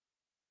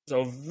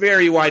 so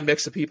very wide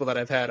mix of people that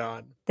I've had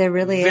on. There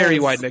really is. Very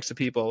wide mix of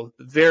people.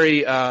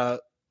 Very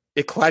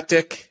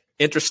eclectic,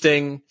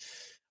 interesting,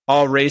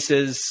 all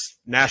races,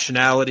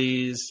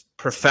 nationalities,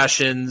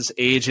 professions,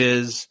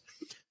 ages,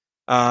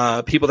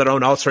 people that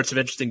own all sorts of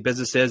interesting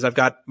businesses. I've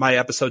got my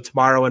episode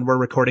tomorrow, and we're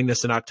recording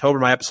this in October.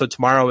 My episode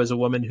tomorrow is a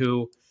woman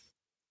who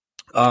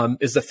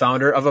is the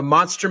founder of a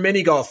monster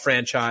mini golf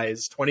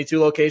franchise, 22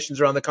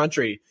 locations around the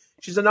country.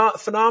 She's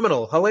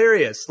phenomenal,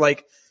 hilarious.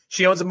 Like,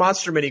 she owns a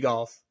monster mini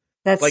golf.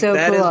 That's like, so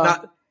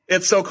cool.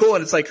 It's so cool.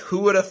 And it's like,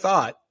 who would have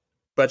thought?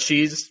 But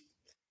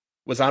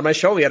was on my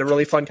show. We had a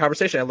really fun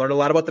conversation. I learned a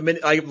lot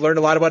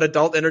about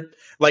adult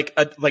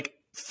like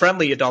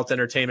friendly adult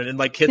entertainment and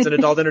like kids and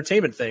adult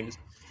entertainment things.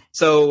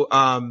 So,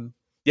 all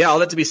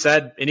that to be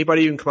said,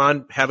 anybody who can come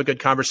on, have a good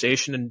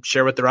conversation and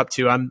share what they're up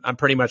to, I'm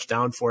pretty much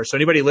down for. So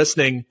anybody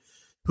listening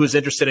who's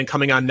interested in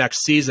coming on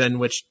next season,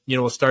 which,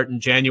 will start in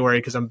January,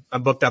 because I'm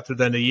booked up through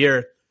the end of the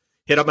year,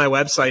 hit up my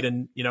website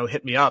and,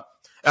 hit me up.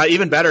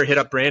 Even better, hit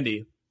up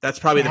Brandy. That's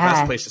probably the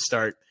best place to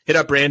start. Hit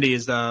up Brandy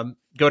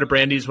go to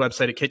Brandy's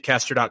website at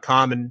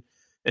kitcaster.com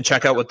and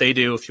check out what they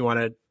do if you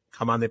want to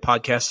come on the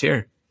podcast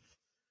here.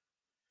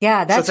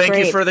 Yeah, that's so thank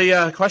great. you for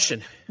the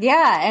question.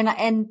 Yeah,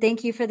 and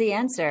thank you for the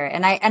answer.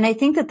 And I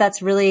think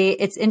that's really,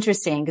 it's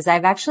interesting because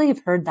I've actually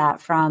heard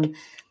that from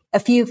a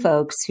few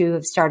folks who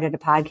have started a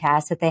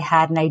podcast, that they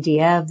had an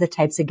idea of the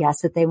types of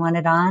guests that they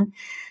wanted on.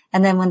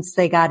 And then once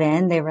they got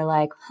in, they were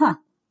like,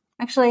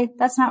 actually,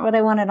 that's not what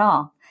I want at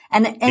all.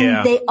 And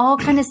they all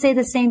kind of say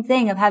the same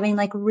thing of having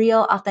like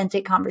real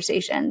authentic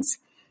conversations.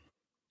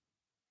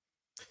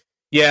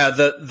 Yeah.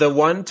 The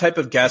one type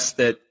of guest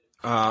that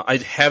I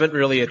haven't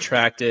really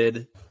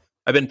attracted,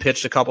 I've been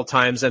pitched a couple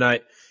times,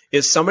 and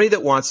is somebody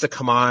that wants to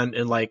come on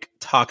and like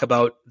talk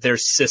about their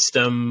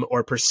system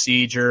or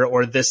procedure,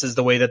 or this is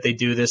the way that they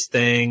do this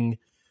thing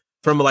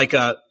from like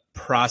a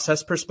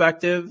process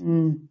perspective.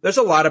 There's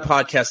a lot of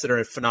podcasts that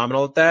are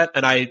phenomenal at that.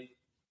 And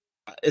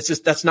it's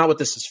just, that's not what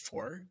this is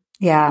for.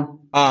 Yeah.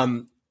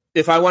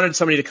 If I wanted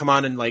somebody to come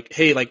on and like,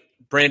 hey, like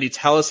Brandy,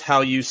 tell us how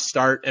you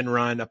start and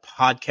run a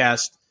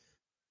podcast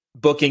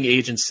booking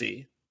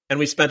agency. And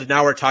we spent an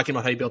hour talking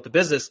about how you built the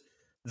business.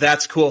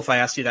 That's cool if I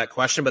asked you that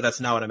question, but that's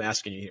not what I'm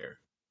asking you here.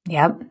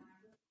 Yep.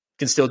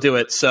 Can still do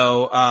it.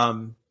 So,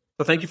 well,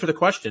 thank you for the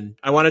question.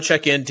 I want to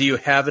check in. Do you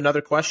have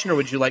another question, or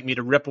would you like me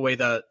to rip away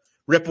the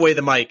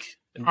mic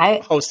and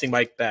hosting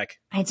mic back?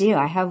 I do.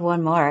 I have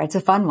one more. It's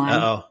a fun one.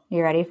 Uh-oh.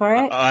 You ready for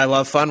it? I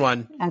love fun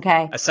one.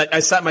 Okay. I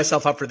set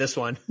myself up for this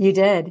one. You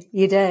did.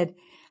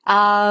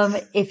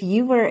 If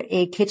you were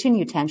a kitchen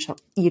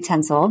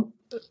utensil.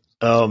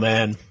 Oh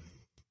man.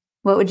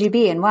 What would you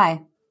be and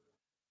why?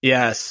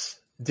 Yes.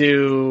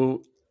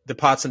 Do the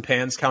pots and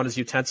pans count as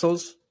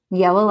utensils?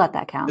 Yeah, we'll let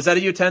that count. Is that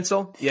a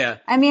utensil? Yeah.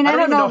 I mean, I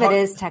don't know if it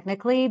is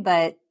technically,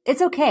 but it's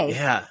okay.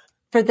 Yeah.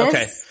 For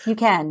this, you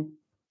can.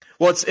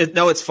 Well,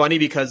 it's funny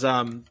because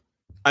I'm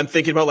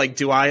thinking about like,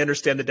 do I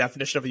understand the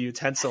definition of a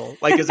utensil?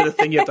 Like, is it a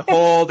thing you have to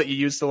hold that you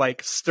use to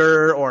like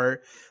stir,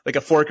 or like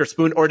a fork or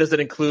spoon, or does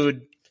it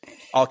include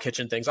all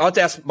kitchen things? I'll have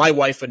to ask. My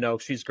wife would know.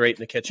 She's great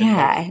in the kitchen.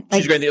 Yeah.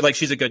 She's great. Like,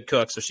 she's a good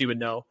cook, so she would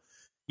know.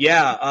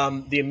 Yeah.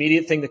 The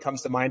immediate thing that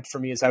comes to mind for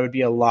me is I would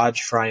be a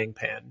Lodge frying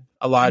pan,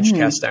 a Lodge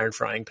cast iron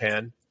frying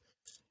pan.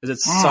 Because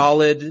it's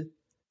solid.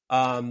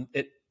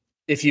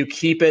 If you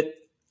keep it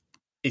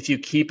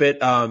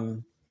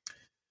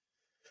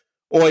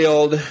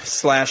oiled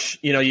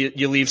 /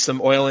 you leave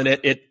some oil in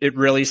it, it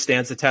really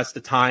stands the test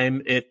of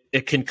time.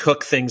 It can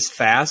cook things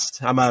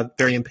fast. I'm a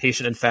very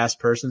impatient and fast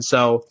person.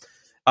 So,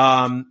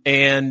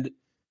 and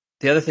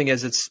the other thing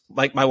is, it's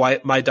like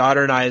my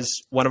daughter and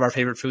I's one of our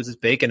favorite foods is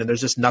bacon, and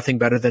there's just nothing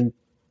better than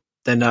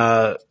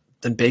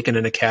bacon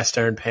in a cast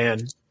iron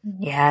pan.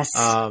 Yes.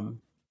 And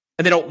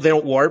they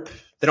don't warp.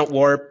 They don't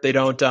warp. They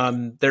don't,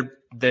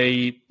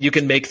 you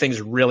can make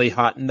things really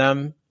hot in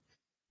them,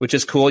 which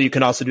is cool. You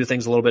can also do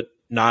things a little bit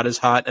not as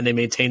hot, and they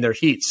maintain their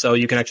heat. So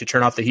you can actually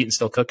turn off the heat and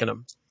still cook in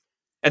them.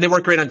 And they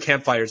work great on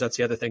campfires. That's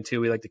the other thing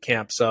too. We like to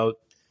camp. So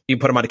you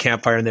can put them on a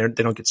campfire and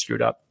they don't get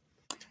screwed up.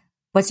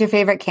 What's your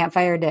favorite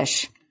campfire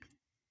dish?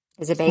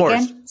 Is it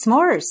bacon?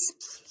 S'mores.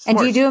 And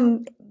do you do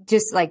them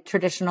just like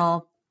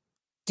traditional?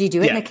 Do you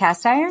do it in a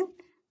cast iron?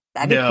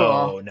 That'd be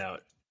cool.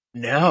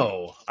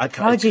 No.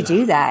 How would you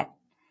do that?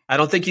 I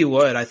don't think you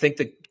would. I think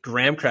the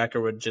graham cracker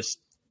would just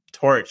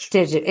torch.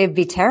 It'd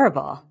be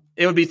terrible.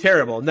 It would be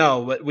terrible.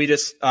 No, but we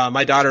just,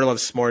 my daughter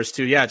loves s'mores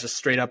too. Yeah, just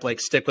straight up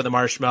like stick with a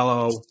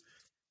marshmallow,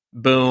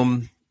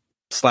 boom,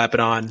 slap it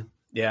on.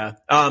 Yeah.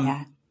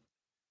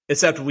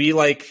 Except we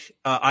like,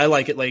 I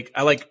like it like,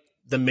 I like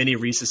the mini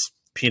Reese's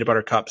peanut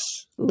butter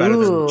cups better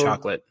than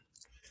chocolate.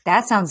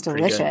 That sounds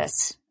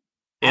delicious.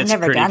 I've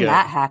never done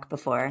that hack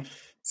before.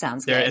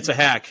 Sounds good. It's a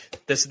hack.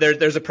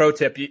 There's a pro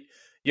tip.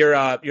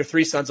 Your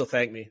 3 sons will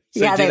thank me.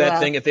 So do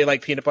that thing. If they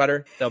like peanut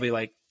butter, they'll be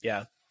like,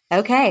 yeah.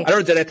 Okay. I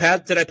don't know.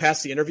 Did I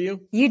pass the interview?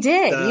 You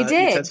did. You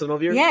did.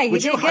 Yeah,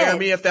 Would you hire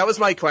me if that was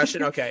my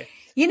question? Okay.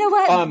 You know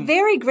what?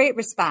 Very great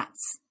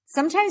response.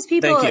 Sometimes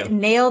people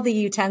nail the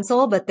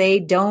utensil, but they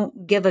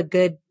don't give a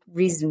good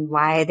reason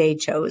why they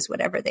chose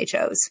whatever they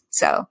chose.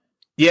 So.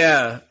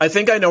 Yeah, I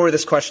think I know where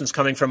this question's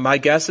coming from. My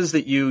guess is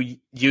that you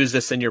use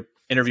this in your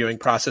interviewing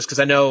process, because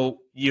I know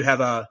you have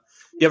a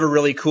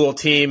really cool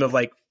team of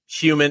like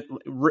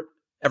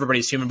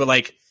everybody's human, but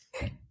like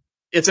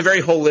it's a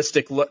very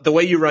holistic the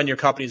way you run your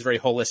company is very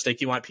holistic.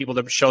 You want people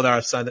to show their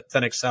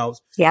authentic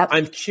selves. Yeah.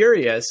 I'm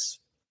curious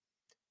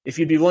if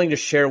you'd be willing to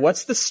share,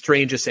 what's the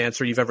strangest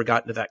answer you've ever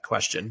gotten to that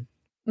question?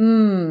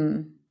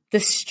 The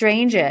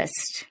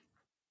strangest.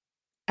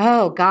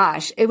 Oh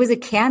gosh, it was a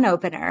can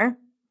opener.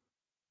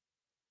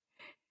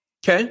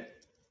 Okay.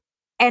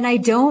 And I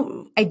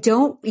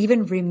don't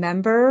even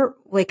remember,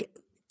 like,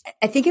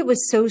 I think it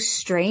was so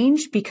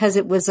strange because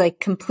it was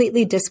like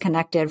completely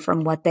disconnected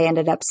from what they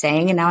ended up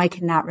saying. And now I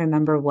cannot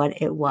remember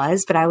what it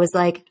was, but I was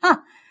like,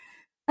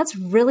 that's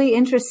really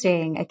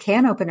interesting. A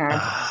can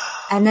opener.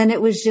 And then it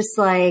was just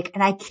like,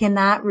 and I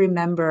cannot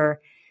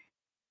remember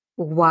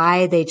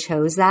why they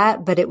chose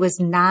that, but it was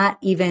not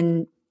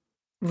even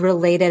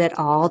related at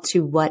all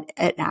to what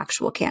an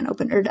actual can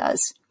opener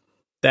does.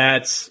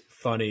 That's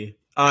funny.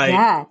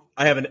 I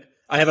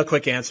have a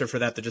quick answer for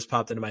that just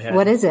popped into my head.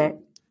 What is it?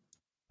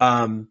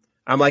 I'm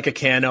like a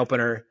can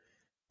opener.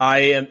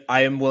 I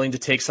am willing to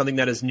take something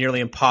that is nearly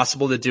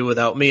impossible to do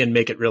without me and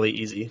make it really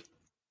easy.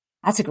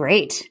 That's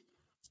great.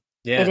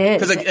 Yeah. It is.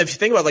 Because like, if you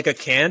think about like a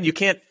can, you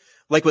can't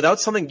like without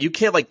something, you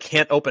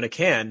can't open a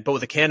can, but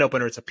with a can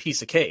opener, it's a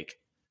piece of cake.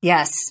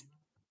 Yes.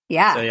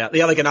 Yeah. So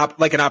yeah,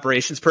 like an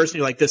operations person,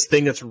 you're like, this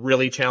thing that's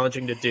really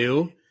challenging to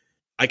do,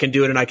 I can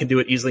do it, and I can do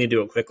it easily and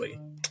do it quickly.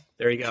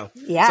 There you go.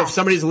 Yeah. So if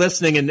somebody's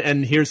listening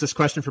and here's this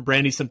question for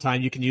Brandy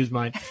sometime, you can use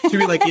mine. She'll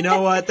be like, you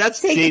know what?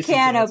 That's Take Jason's the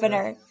can answer.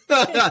 opener.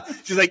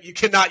 She's like, you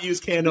cannot use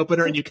can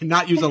opener and you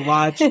cannot use a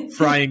Lodge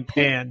frying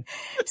pan.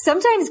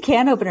 Sometimes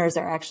can openers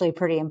are actually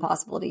pretty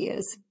impossible to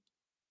use.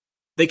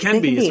 They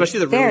can be, especially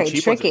the really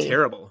cheap tricky. ones are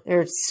terrible.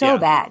 They're so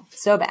bad.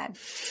 So bad.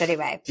 So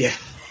anyway. Yeah.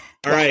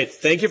 All right.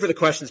 Thank you for the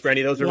questions,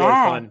 Brandy. Those are really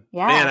fun.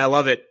 Yeah. Man, I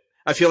love it.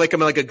 I feel like I'm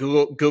like a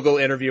Google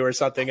interview or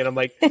something. And I'm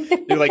like,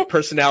 do like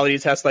personality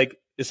tests, like,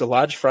 is a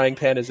Lodge frying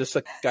pan, is this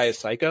a guy a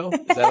psycho?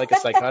 Is that like a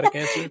psychotic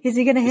answer? Is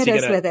he going to hit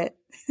us with it?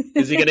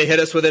 Is he going to hit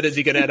us with it? Is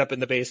he going to end up in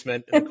the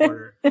basement in the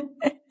corner?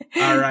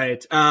 All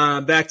right.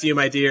 Back to you,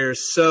 my dear.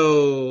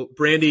 So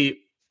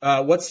Brandy,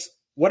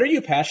 what are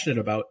you passionate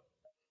about?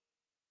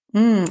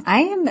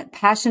 I am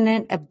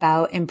passionate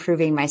about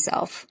improving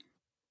myself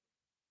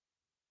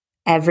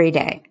every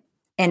day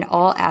in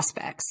all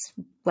aspects,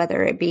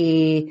 whether it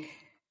be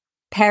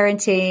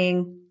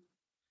parenting,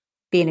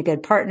 being a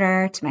good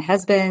partner to my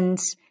husband,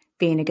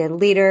 being a good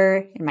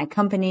leader in my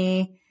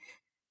company,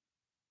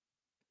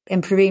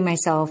 improving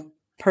myself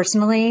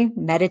personally,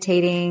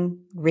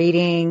 meditating,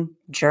 reading,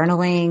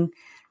 journaling.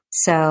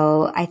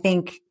 So I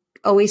think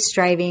always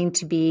striving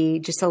to be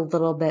just a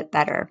little bit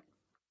better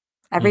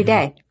every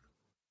day.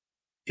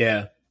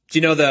 Yeah. Do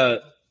you know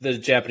the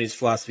Japanese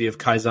philosophy of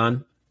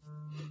Kaizen?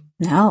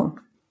 No.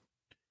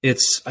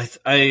 It's,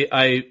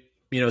 I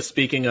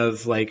speaking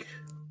of like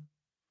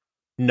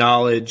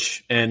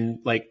knowledge and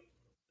like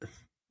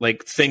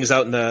things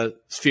out in the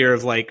sphere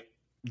of like,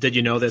 did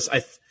you know this?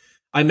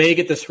 I may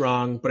get this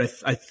wrong, but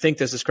I think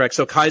this is correct.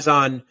 So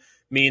Kaizen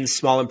means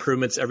small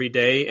improvements every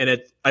day.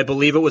 And I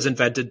believe it was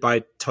invented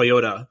by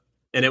Toyota,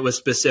 and it was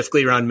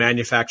specifically around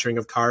manufacturing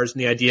of cars.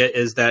 And the idea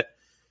is that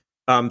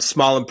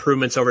small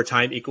improvements over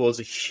time equals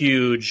a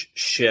huge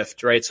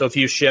shift, right? So if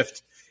you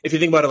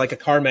think about it like a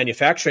car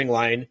manufacturing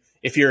line,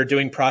 if you're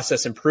doing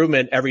process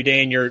improvement every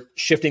day and you're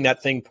shifting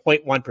that thing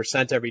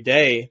 0.1% every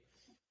day,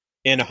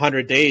 in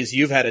 100 days,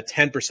 you've had a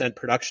 10%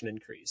 production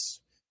increase.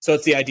 So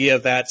it's the idea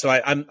of that. So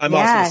I'm also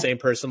the same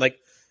person. Like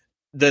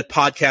the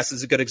podcast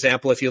is a good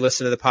example. If you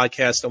listen to the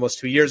podcast almost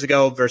 2 years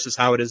ago versus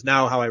how it is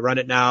now, how I run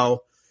it now,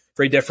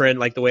 very different.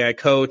 Like the way I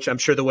coach, I'm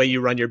sure the way you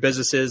run your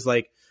businesses,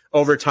 like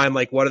over time,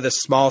 like what are the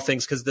small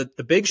things? Because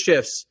the big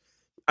shifts,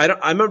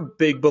 I'm a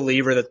big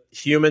believer that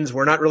humans,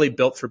 we're not really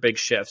built for big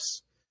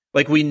shifts.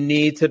 Like we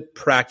need to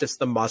practice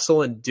the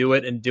muscle and do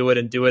it and do it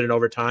and do it. And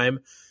over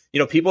time, you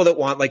know, people that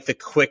want like the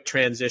quick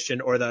transition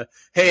or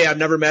hey, I've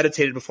never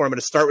meditated before, I'm going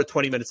to start with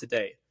 20 minutes a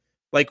day.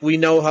 Like we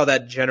know how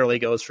that generally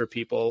goes for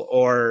people,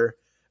 or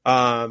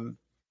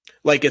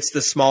like it's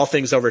the small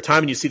things over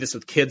time. And you see this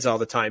with kids all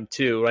the time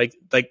too. Like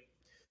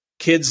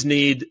kids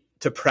need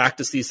to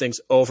practice these things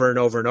over and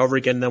over and over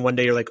again. And then one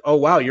day you're like, oh,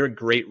 wow, you're a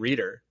great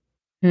reader.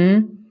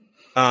 And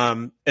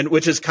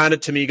which is kind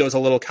of, to me, goes a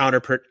little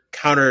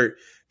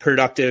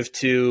counterproductive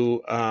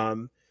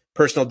to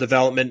personal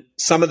development.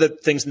 Some of the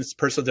things in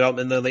personal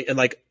development, and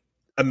like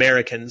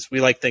Americans,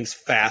 we like things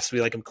fast.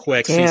 We like them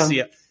quick. So you see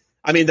it.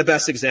 I mean, the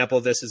best example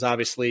of this is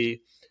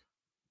obviously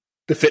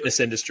the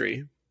fitness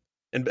industry,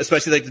 and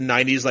especially like the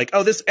 90s, like,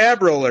 oh, this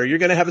ab roller, you're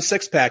going to have a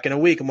 6-pack in a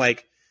week. I'm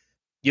like,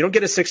 you don't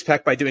get a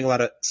 6-pack by doing a lot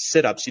of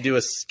sit-ups. You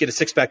get a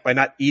 6-pack by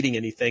not eating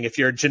anything. If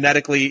you're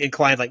genetically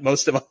inclined, like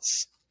most of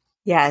us.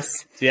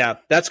 Yes. Yeah.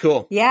 That's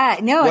cool. Yeah.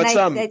 No.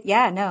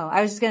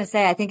 I was just going to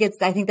say, I think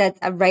that's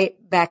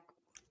right back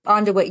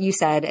onto what you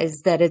said,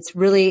 is that it's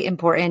really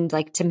important,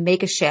 like to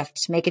make a shift,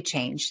 to make a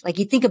change. Like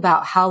you think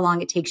about how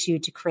long it takes you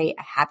to create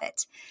a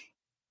habit,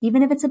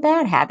 even if it's a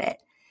bad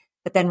habit,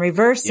 but then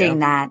reversing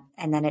that.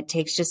 And then it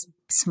takes just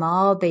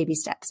small baby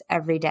steps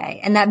every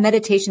day. And that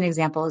meditation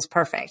example is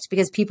perfect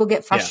because people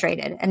get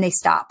frustrated and they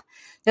stop.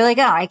 They're like,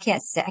 oh, I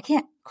can't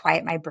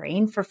quiet my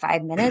brain for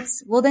 5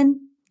 minutes. Well,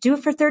 then do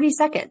it for 30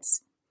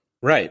 seconds.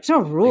 Right. There's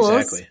no rules.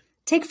 Exactly.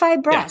 Take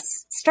 5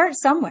 breaths. Start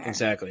somewhere.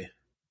 Exactly.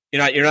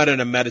 You're not in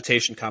a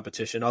meditation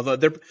competition.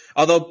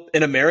 Although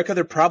in America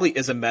there probably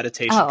is a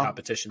meditation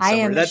competition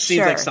somewhere. That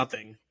seems like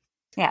something.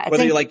 Yeah.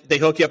 Whether you like they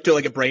hook you up to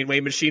like a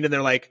brainwave machine and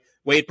they're like,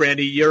 wait,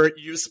 Brandy,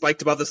 you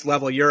spiked above this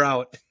level, you're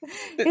out.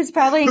 It's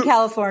probably in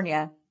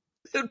California.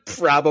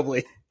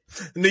 Probably.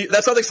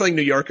 That's something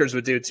New Yorkers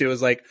would do too, is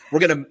like, we're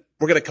gonna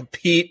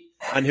compete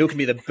on who can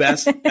be the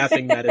best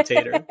effing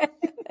meditator.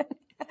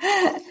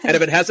 And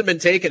if it hasn't been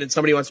taken and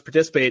somebody wants to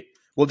participate,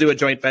 we'll do a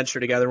joint venture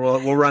together.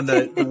 We'll run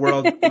the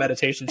World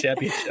Meditation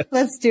Championship.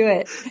 Let's do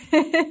it.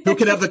 Who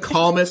can have the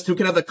calmest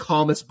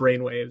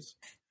brainwaves?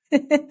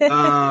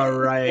 All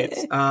right.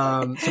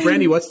 So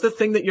Brandy, what's the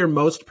thing that you're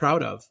most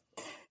proud of?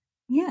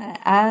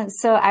 Yeah.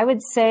 So I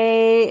would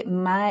say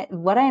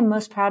what I'm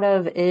most proud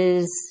of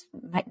is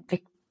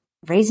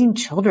raising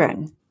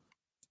children.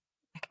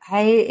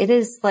 It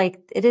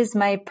is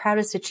my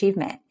proudest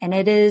achievement, and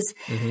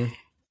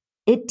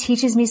it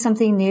teaches me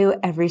something new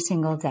every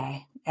single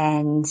day.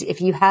 And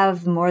if you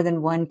have more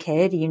than one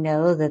kid, you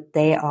know that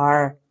they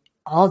are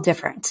all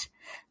different.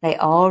 They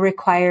all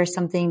require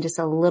something just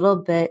a little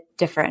bit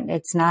different.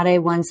 It's not a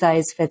one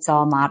size fits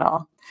all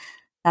model.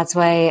 That's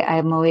why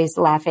I'm always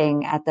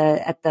laughing at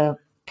the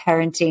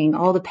parenting,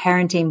 all the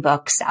parenting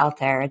books out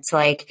there. It's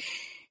like,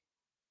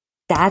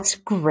 that's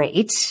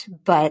great,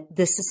 but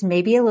this is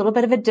maybe a little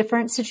bit of a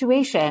different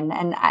situation.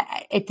 And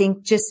I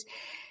think just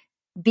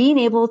being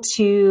able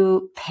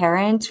to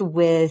parent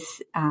with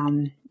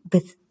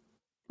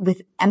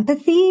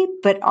empathy,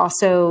 but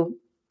also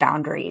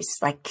boundaries.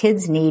 Like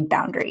kids need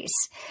boundaries.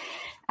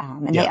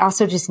 And they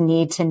also just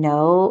need to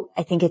know,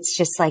 I think it's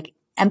just like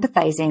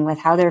empathizing with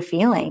how they're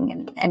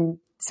feeling. And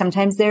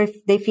sometimes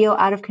they feel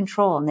out of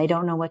control and they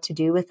don't know what to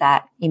do with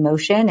that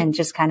emotion, and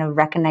just kind of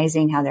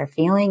recognizing how they're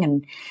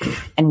feeling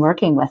and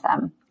working with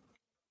them.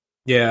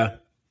 Yeah.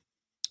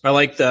 I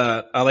like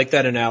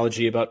that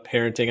analogy about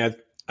parenting.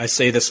 I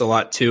say this a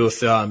lot too.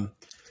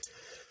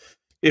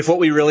 If what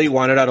we really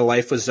wanted out of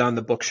life was on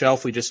the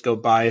bookshelf, we just go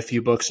buy a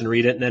few books and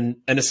read it. And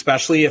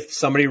especially if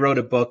somebody wrote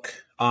a book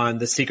on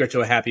the secret to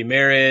a happy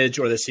marriage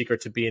or the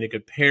secret to being a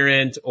good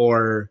parent,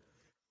 or,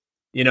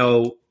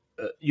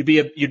 you'd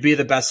be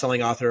the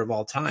best-selling author of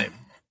all time,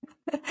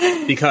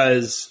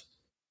 because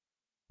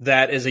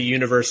that is a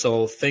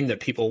universal thing that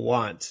people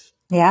want.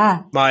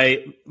 Yeah.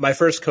 My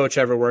first coach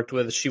I ever worked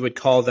with, she would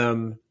call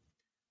them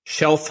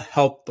shelf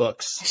help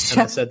books.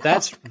 And I said,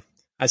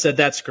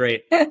 that's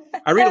great.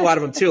 I read a lot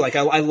of them too. Like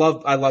I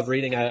love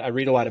reading. I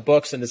read a lot of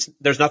books, and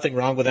there's nothing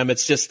wrong with them.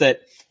 It's just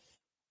that,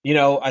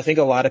 I think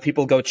a lot of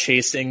people go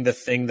chasing the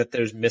thing that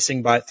there's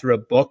missing through a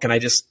book.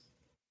 And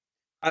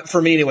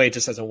for me anyway, it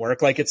just doesn't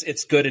work. Like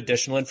it's good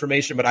additional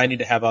information, but I need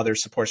to have other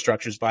support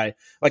structures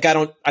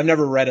I've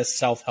never read a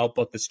self-help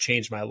book that's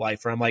changed my life,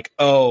 where I'm like,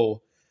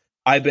 oh,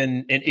 I've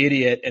been an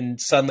idiot and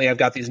suddenly I've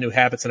got these new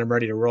habits and I'm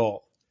ready to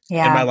roll.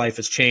 Yeah. And my life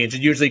has changed.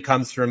 It usually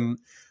comes from,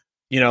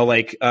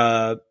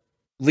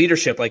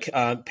 leadership, like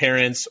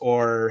parents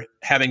or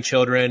having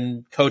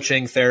children,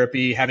 coaching,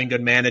 therapy, having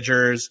good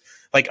managers,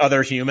 like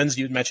other humans.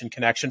 You mentioned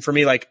connection. For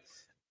me, like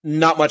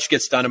not much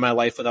gets done in my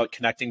life without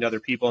connecting to other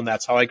people. And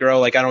that's how I grow.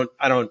 Like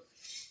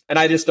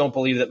I just don't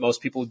believe that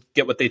most people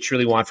get what they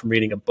truly want from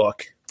reading a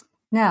book.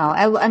 No.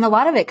 And a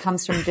lot of it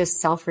comes from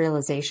just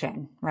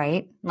self-realization,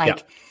 right?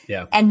 Like,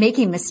 yeah. And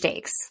making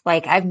mistakes.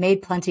 Like I've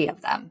made plenty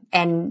of them,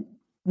 and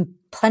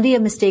plenty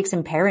of mistakes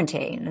in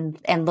parenting,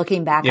 and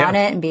looking back on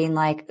it and being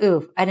like,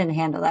 ooh, I didn't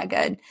handle that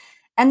good.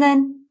 And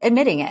then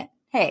admitting it.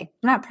 Hey,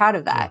 I'm not proud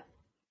of that,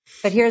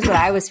 but here's what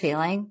I was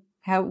feeling.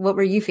 What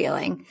were you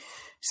feeling?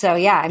 So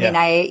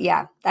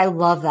I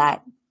love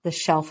that. The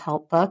shelf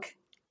help book.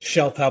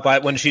 Shelf help.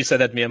 When she said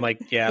that to me, I'm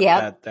like,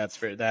 that's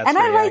very and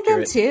I like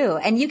them too.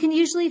 And you can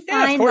usually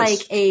find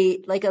like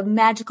a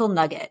magical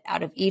nugget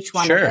out of each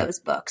one of those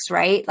books,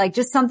 right? Like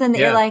just something that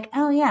you're like,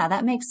 oh yeah,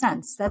 that makes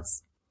sense.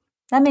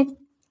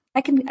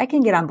 I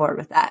can get on board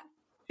with that.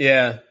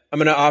 Yeah. I'm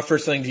going to offer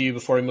something to you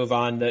before we move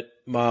on, that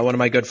one of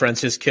my good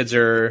friends, his kids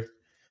they're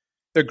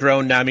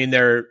grown now. I mean,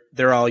 they're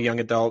all young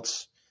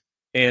adults.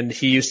 And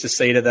he used to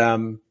say to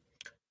them,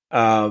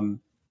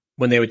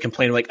 when they would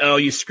complain, like, oh,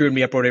 you screwed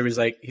me up or whatever, he's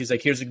like,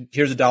 here's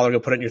 $1, go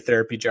put it in your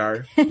therapy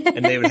jar.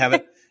 And they would have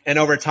it. And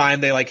over time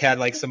they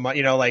had some,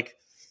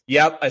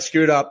 yep, I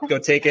screwed up, go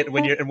take it.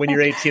 When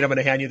you're 18, I'm going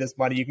to hand you this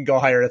money. You can go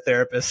hire a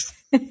therapist.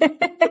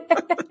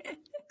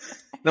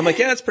 And I'm like,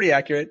 yeah, that's pretty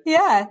accurate.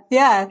 Yeah.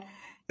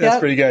 That's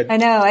pretty good. I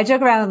know. I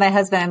joke around with my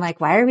husband. I'm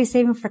like, why are we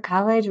saving for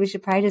college? We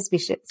should probably just be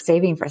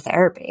saving for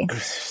therapy.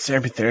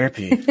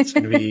 Therapy. It's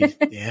going to be,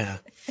 yeah.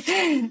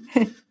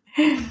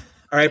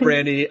 All right,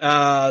 Brandy.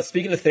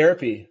 Speaking of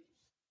therapy,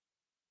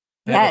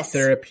 I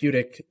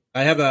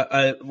have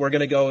we're going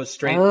to go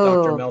straight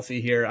Dr.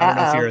 Melfi here. I don't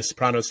know if you're a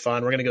Sopranos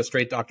fan. We're going to go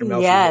straight Dr.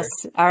 Melfi here.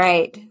 All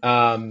right.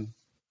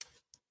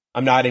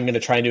 I'm not even going to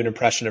try and do an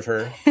impression of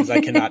her, because I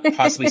cannot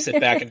possibly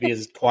sit back and be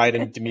as quiet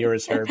and demure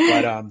as her.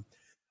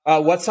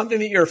 But what's something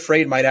that you're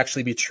afraid might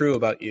actually be true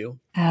about you?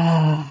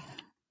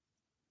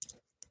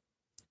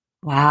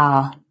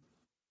 Wow.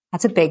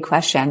 That's a big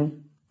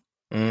question.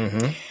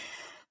 Mm-hmm.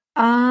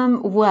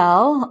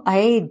 Well,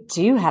 I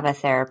do have a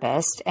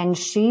therapist, and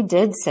she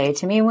did say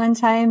to me one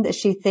time that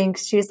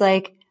she's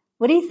like,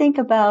 what do you think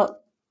about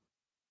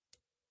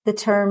the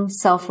term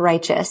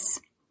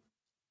self-righteous?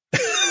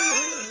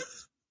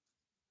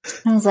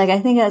 I was like, I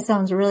think that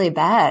sounds really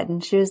bad.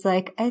 And she was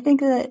like, I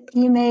think that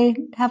you may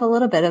have a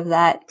little bit of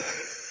that.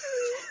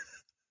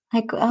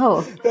 Like,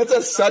 oh.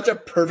 That's such a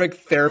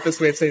perfect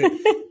therapist way of saying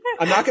it.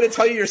 I'm not going to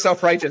tell you you're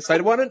self-righteous.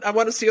 I want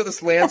to see how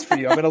this lands for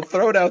you. I'm going to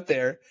throw it out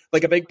there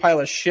like a big pile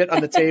of shit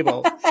on the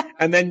table.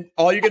 And then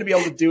all you're going to be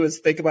able to do is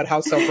think about how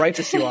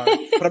self-righteous you are.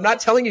 But I'm not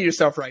telling you you're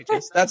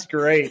self-righteous. That's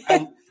great.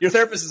 Your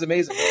therapist is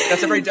amazing.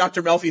 That's a very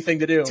Dr. Melfi thing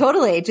to do.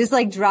 Totally. Just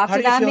like dropped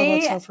it on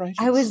me.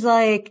 I was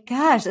like,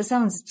 gosh, that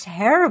sounds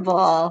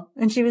terrible.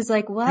 And she was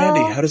like, well.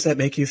 Brandy, how does that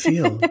make you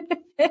feel?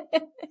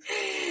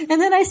 And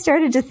then I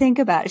started to think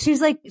about it.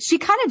 She's like, she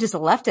kind of just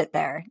left it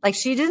there. Like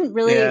she didn't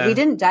really, we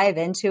didn't dive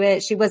into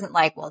it. She wasn't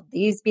like, well,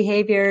 these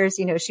behaviors,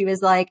 she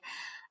was like,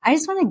 I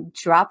just want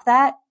to drop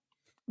that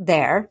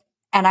there,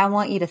 and I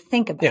want you to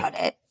think about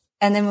it.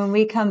 And then when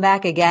we come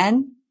back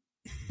again,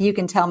 You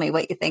can tell me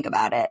what you think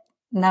about it.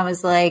 And I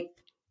was like,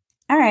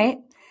 all right.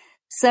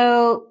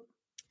 So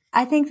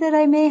I think that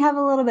I may have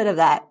a little bit of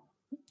that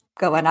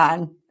going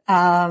on.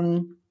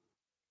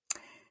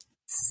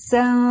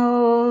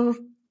 So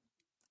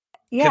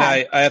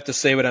yeah. I have to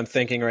say what I'm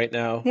thinking right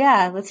now.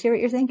 Yeah. Let's hear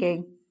what you're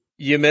thinking.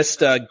 You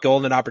missed a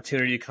golden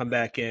opportunity to come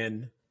back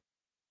in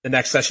the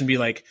next session and be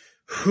like,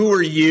 who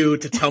are you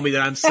to tell me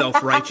that I'm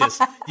self-righteous?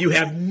 You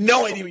have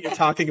no idea what you're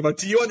talking about.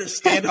 Do you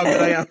understand how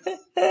good I am?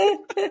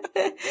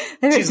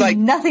 There's like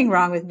nothing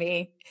wrong with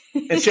me.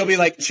 And she'll be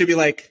like,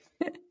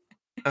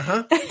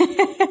 uh-huh.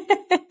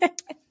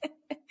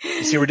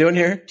 You see what we're doing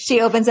here?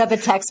 She opens up a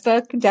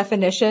textbook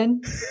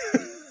definition.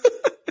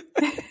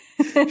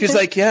 She's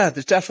like, yeah,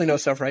 there's definitely no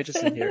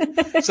self-righteous in here.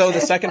 So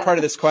the second part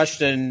of this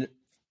question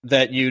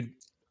that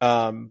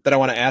that I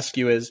want to ask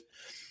you is,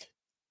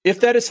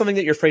 if that is something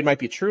that you're afraid might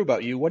be true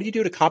about you, what do you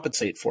do to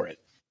compensate for it?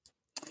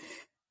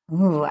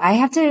 Ooh, I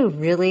have to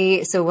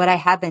really, so what I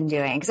have been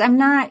doing, because I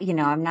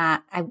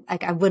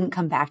wouldn't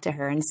come back to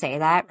her and say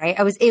that, right?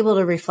 I was able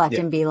to reflect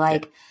and be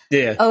like,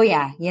 oh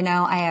yeah,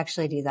 I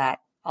actually do that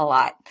a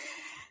lot.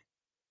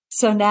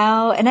 So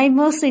now, and I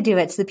mostly do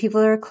it to the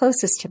people that are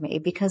closest to me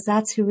because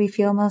that's who we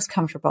feel most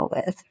comfortable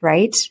with,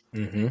 right?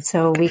 Mm-hmm.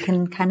 So we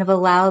can kind of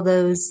allow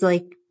those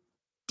like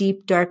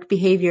deep, dark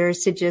behaviors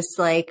to just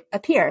like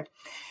appear.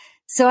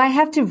 So I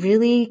have to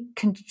really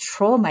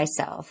control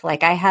myself.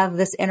 Like I have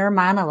this inner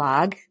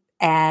monologue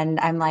and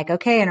I'm like,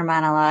 okay, inner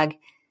monologue,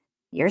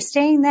 you're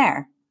staying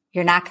there.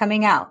 You're not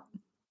coming out.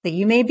 That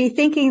you may be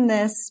thinking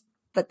this,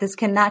 but this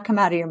cannot come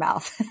out of your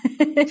mouth.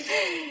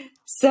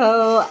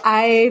 So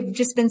I've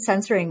just been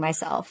censoring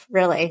myself,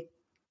 really.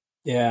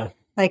 Yeah.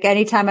 Like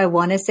anytime I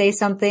want to say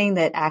something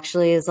that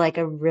actually is like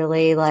a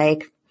really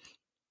like,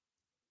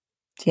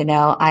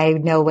 I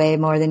know way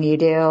more than you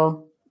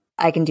do.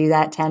 I can do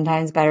that 10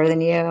 times better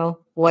than you.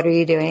 What are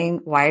you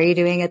doing? Why are you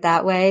doing it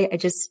that way? I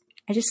just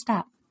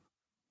stop.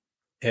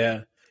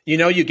 Yeah.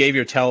 You gave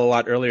your tell a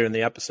lot earlier in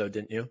the episode,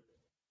 didn't you?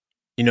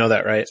 You know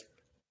that, right?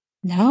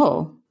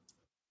 No.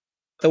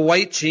 The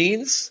white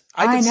jeans?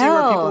 I could see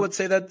where people would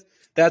say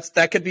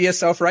that could be a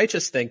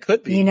self-righteous thing.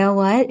 Could be. You know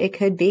what? It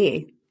could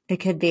be. It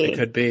could be.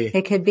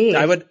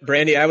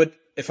 Brandy,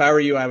 if I were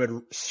you, I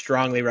would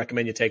strongly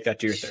recommend you take that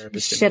to your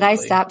therapist. Should I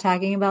stop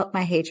talking about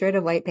my hatred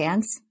of white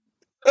pants?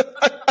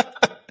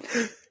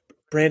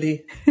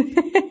 Brandy,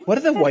 what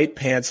do the white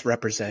pants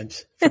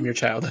represent from your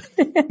childhood?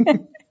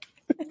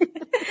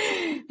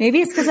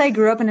 Maybe it's because I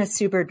grew up in a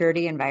super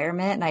dirty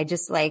environment and I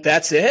just like,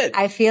 that's it.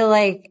 I feel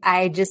like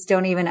I just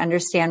don't even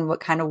understand what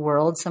kind of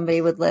world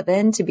somebody would live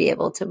in to be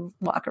able to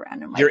walk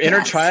around in white Your pants.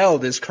 inner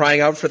child is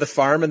crying out for the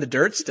farm and the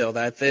dirt still.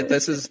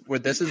 This is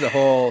the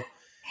whole,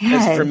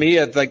 for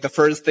me, like the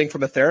first thing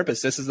from a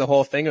therapist, this is the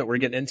whole thing that we're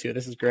getting into.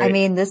 This is great. I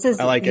mean,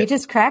 you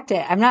just cracked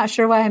it. I'm not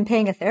sure why I'm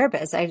paying a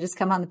therapist. I just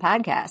come on the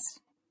podcast.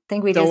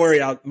 Don't worry.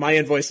 My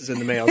invoice is in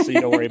the mail, so you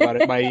don't worry about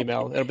it. My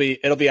email.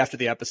 It'll be after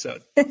the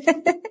episode.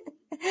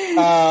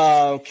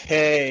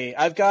 Okay.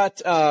 I've got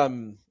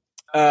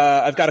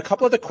a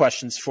couple other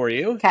questions for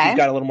you. Okay. You've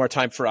got a little more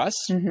time for us.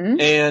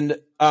 Mm-hmm. And,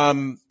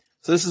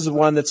 so this is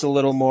one that's a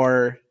little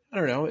more, I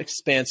don't know,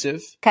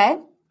 expansive. Okay.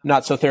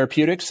 Not so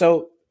therapeutic.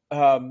 So,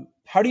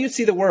 how do you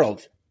see the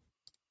world?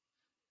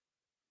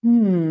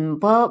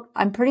 Well,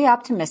 I'm pretty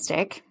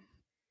optimistic.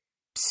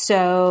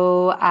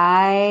 So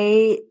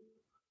I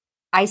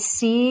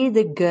see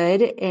the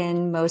good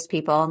in most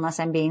people, unless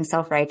I'm being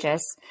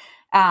self-righteous.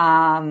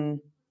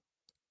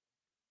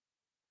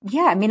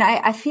 Yeah, I mean,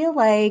 I feel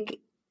like,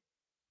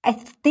 I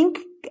think,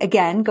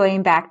 again,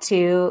 going back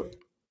to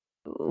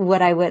what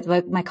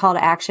my call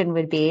to action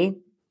would be,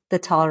 the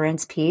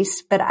tolerance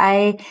piece, but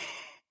I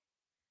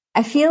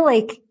feel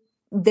like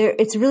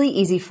it's really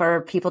easy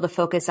for people to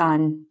focus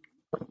on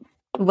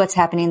what's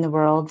happening in the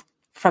world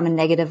from a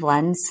negative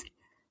lens.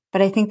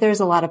 But I think there's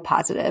a lot of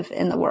positive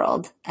in the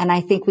world. And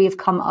I think we've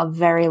come a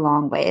very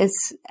long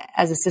ways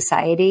as a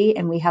society,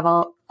 and we have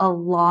a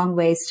long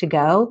ways to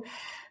go.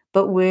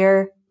 But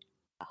we're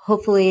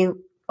hopefully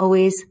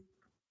always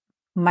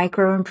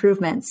micro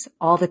improvements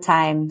all the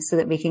time so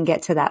that we can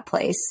get to that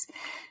place.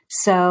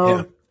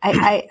 So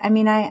yeah. I'm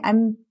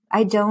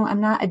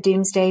not a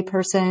doomsday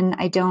person.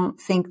 I don't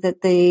think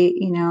that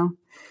the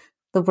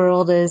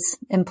world is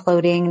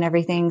imploding and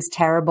everything's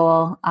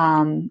terrible.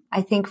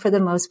 I think for the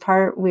most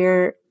part,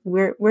 we're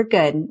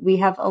good. We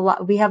have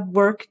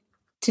work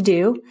to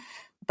do,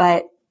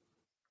 but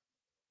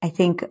I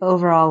think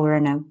overall we're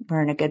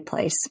in a good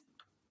place.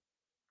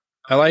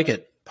 I like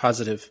it.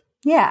 Positive.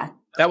 Yeah.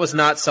 That was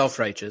not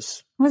self-righteous.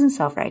 It wasn't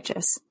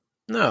self-righteous.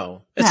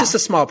 No. It's just a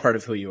small part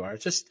of who you are.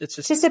 It's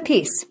just a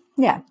piece.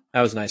 Yeah.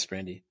 That was nice,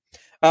 Brandy.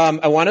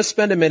 I want to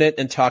spend a minute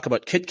and talk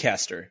about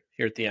Kitcaster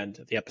here at the end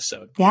of the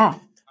episode. Yeah.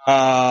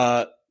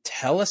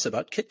 Tell us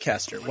about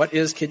Kitcaster. What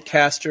is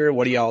Kitcaster?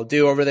 What do y'all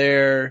do over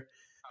there?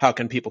 How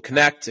can people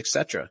connect,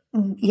 etc.?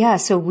 Yeah,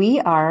 so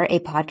we are a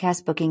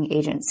podcast booking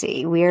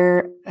agency.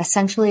 We're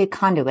essentially a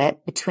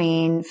conduit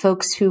between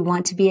folks who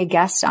want to be a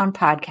guest on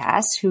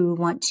podcasts, who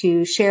want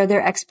to share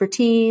their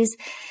expertise,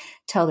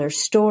 tell their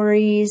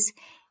stories,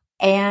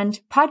 and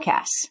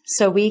podcasts.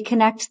 So we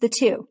connect the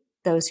two,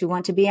 those who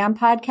want to be on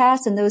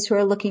podcasts and those who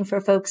are looking for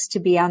folks to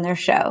be on their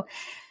show.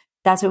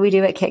 That's what we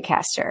do at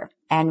Kitcaster.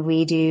 And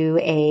we do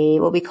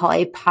what we call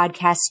a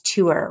podcast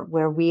tour,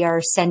 where we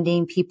are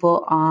sending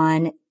people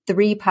on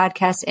 3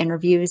 podcast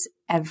interviews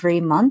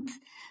every month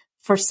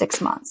for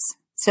 6 months.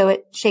 So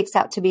it shakes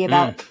out to be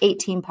about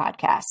 18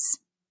 podcasts.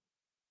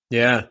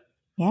 Yeah.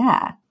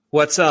 Yeah.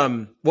 What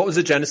was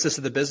the genesis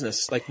of the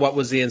business? Like, what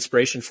was the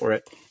inspiration for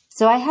it?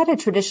 So I had a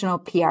traditional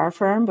PR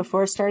firm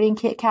before starting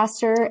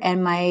Kitcaster,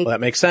 and well, that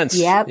makes sense.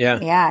 Yep, Yeah.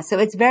 Yeah. So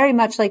it's very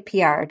much like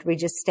PR. We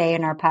just stay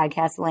in our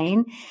podcast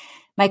lane.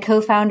 My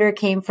co-founder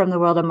came from the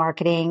world of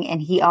marketing,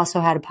 and he also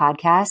had a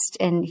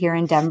podcast here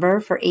in Denver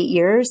for 8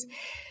 years.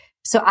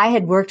 So I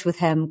had worked with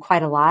him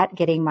quite a lot,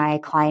 getting my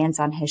clients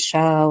on his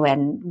show,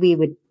 and we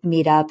would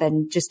meet up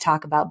and just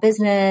talk about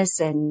business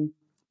and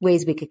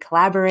ways we could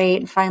collaborate.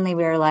 And finally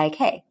we were like,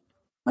 hey,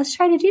 let's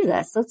try to do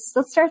this.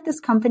 Let's start this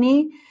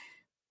company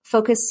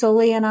focused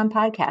solely on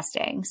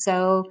podcasting.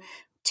 So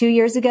 2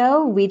 years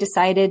ago, we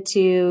decided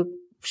to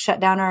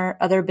shut down our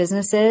other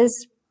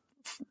businesses,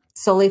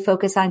 solely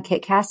focus on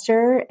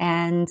Kitcaster,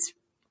 and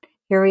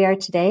here we are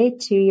today,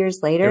 2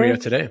 years later. Here we are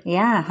today.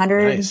 Yeah,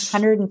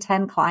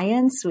 110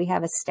 clients. We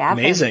have a staff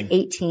Amazing. of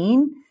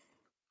 18.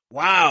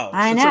 Wow.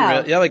 I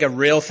So know. like a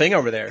real thing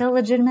over there. It's a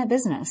legitimate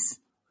business.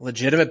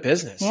 Legitimate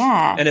business.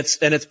 Yeah. And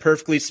it's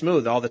perfectly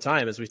smooth all the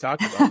time, as we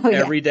talked about. Oh, yeah.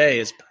 Every day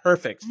is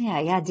perfect.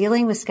 Yeah.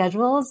 Dealing with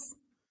schedules,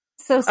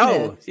 so smooth.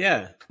 Oh,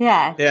 yeah.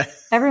 Yeah. Yeah.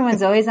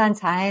 Everyone's always on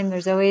time.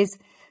 There's always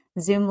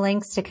Zoom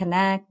links to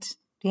connect.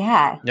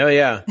 Yeah. Oh,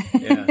 yeah.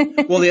 Yeah.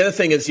 Well, the other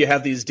thing is you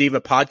have these diva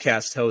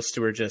podcast hosts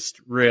who are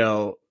just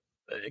real.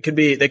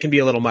 They can be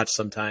a little much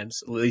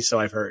sometimes, at least so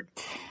I've heard.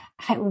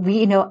 I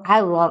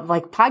love,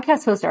 like,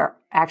 podcast hosts are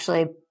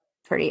actually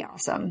pretty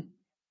awesome.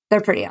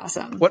 They're pretty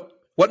awesome.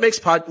 What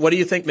do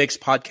you think makes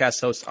podcast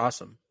hosts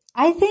awesome?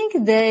 I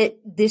think that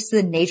this is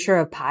the nature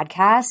of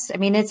podcasts. I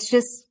mean, it's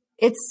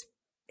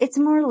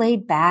more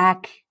laid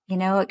back,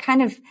 it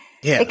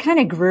kind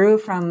of grew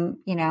from,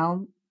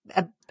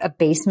 a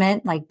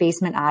basement, like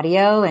basement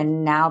audio.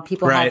 And now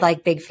people have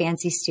like big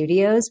fancy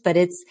studios, but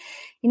it's,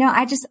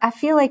 I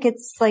feel like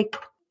it's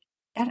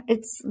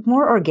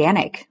more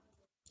organic,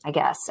 I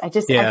guess.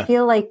 I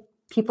feel like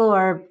people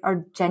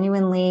are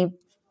genuinely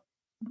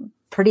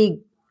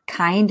pretty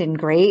kind and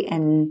great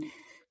and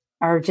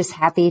are just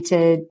happy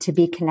to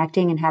be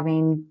connecting and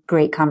having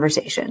great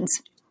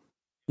conversations.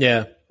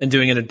 Yeah. And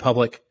doing it in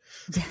public.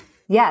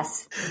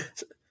 Yes.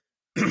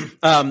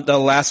 The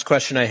last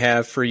question I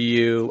have for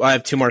you, I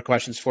have 2 more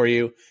questions for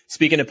you.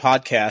 Speaking of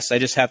podcasts, I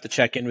just have to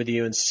check in with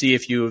you and see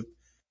if you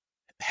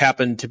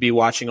happen to be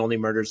watching Only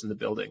Murders in the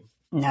Building.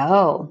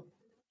 No.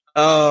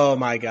 Oh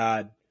my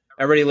God.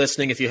 Everybody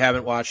listening, if you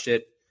haven't watched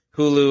it,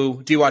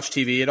 Hulu, do you watch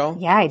TV at all?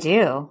 Yeah, I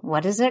do.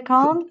 What is it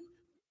called?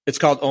 It's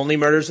called Only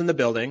Murders in the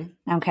Building.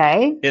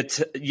 Okay.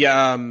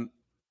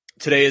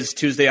 Today is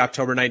Tuesday,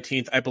 October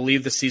 19th. I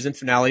believe the season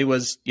finale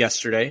was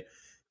yesterday.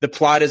 The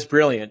plot is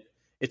brilliant.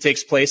 It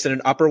takes place in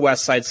an Upper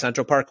West Side,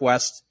 Central Park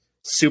West,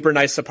 super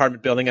nice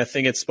apartment building. I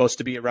think it's supposed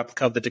to be a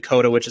replica of the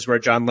Dakota, which is where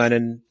John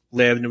Lennon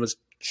lived and was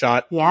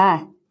shot.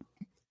 Yeah.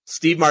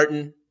 Steve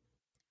Martin,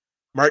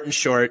 Martin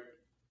Short,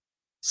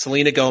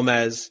 Selena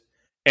Gomez,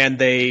 and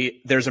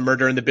there's a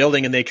murder in the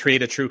building, and they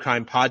create a true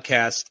crime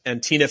podcast.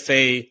 And Tina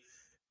Fey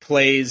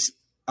plays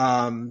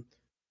a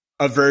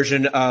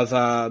version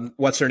of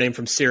what's her name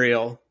from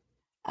Serial.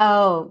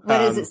 Oh,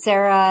 what is it?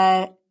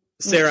 Sarah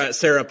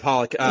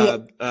Pollock.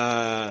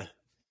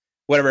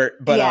 Whatever.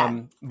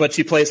 But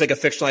she plays like a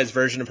fictionalized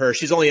version of her.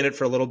 She's only in it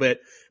for a little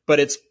bit, but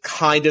it's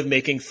kind of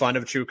making fun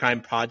of true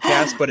crime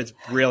podcasts, but it's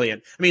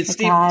brilliant. I mean,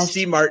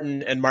 Steve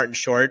Martin and Martin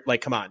Short,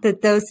 like, come on.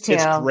 Those two.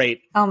 It's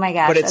great. Oh my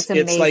gosh. But that's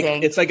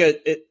amazing.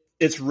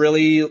 It's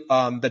really,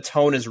 the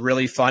tone is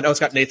really fun. Oh, it's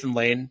got Nathan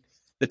Lane.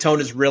 The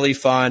tone is really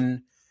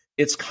fun.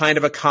 It's kind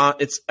of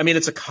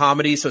it's a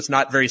comedy, so it's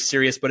not very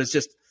serious, but it's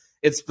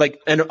like,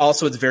 and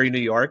also it's very New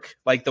York,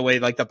 like the way,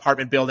 like the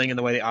apartment building and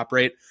the way they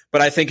operate.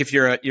 But I think if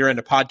you're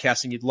into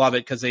podcasting, you'd love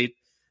it because they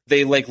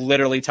like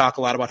literally talk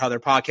a lot about how they're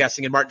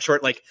podcasting, and Martin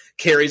Short like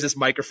carries his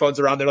microphones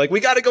around. They're like, we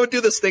got to go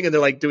do this thing. And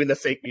they're like doing the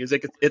fake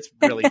music. It's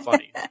really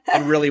funny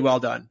and really well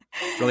done.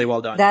 Really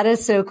well done. That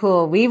is so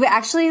cool. We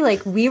actually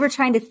we were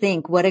trying to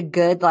think what a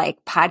good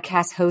like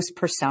podcast host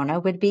persona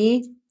would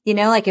be,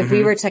 like if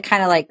we were to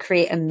kind of like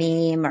create a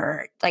meme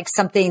or like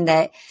something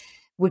that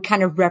would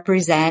kind of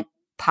represent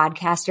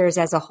podcasters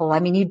as a whole. I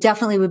mean, you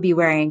definitely would be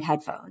wearing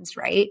headphones,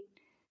 right?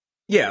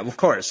 Yeah, of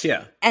course.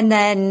 Yeah. And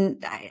then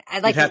I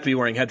like, you'd have to be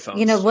wearing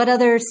headphones. What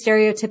other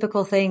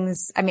stereotypical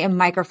things? I mean, a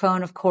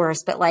microphone, of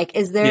course, but like,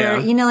 is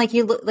there, like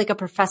you look like a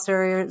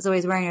professor is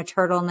always wearing a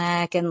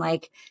turtleneck and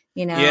like,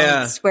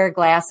 square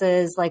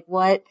glasses. Like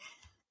what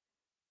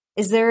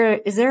is there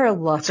a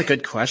look? That's a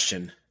good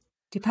question.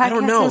 Do podcasters I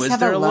don't know. Is have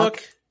there a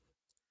look?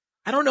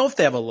 I don't know if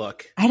they have a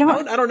look. I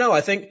don't know.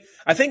 I think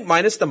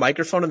minus the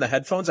microphone and the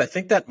headphones, I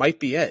think that might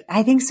be it.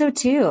 I think so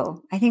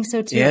too.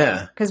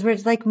 Yeah. Because we're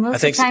like most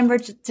of the time we're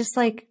just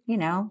like,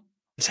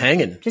 Just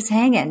hanging. Just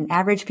hanging,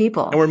 average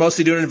people. And we're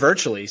mostly doing it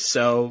virtually.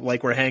 So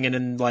like we're hanging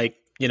in like,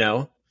 you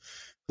know,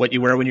 what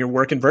you wear when you're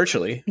working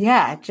virtually.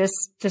 Yeah,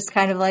 just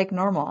kind of like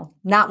normal.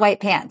 Not white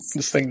pants.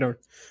 Just think normal.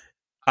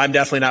 I'm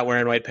definitely not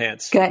wearing white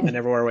pants. Good. I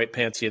never wear white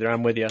pants either.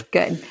 I'm with you.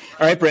 Good.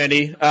 All right,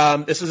 Brandy.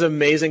 This was an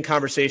amazing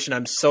conversation.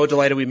 I'm so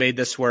delighted we made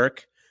this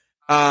work.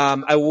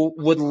 I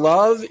would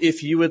love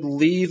if you would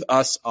leave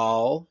us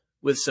all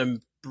with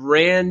some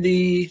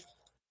Brandy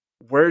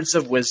words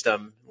of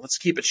wisdom. Let's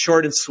keep it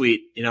short and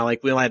sweet. You know,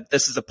 like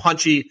this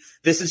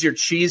is your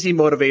cheesy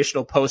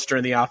motivational poster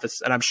in the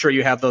office. And I'm sure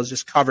you have those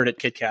just covered at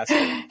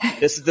KitCast.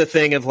 This is the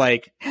thing of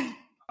like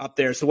up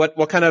there. So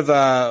what kind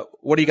of,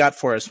 what do you got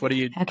for us? What do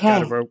you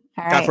got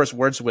for us?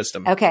 Words of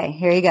wisdom. Okay,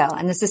 here you go.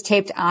 And this is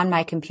taped on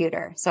my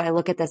computer. So I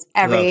look at this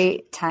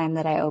every time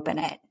that I open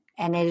it.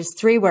 And it is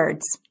 3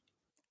 words: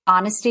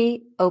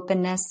 honesty,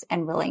 openness,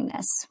 and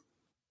willingness.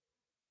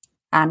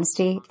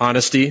 Honesty,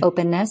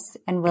 openness,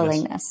 and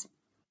willingness.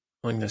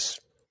 Willingness.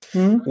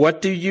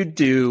 What do you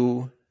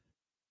do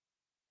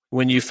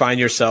when you find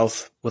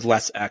yourself with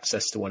less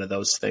access to one of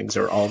those things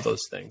or all of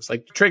those things?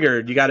 Like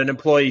triggered, you got an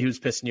employee who's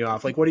pissing you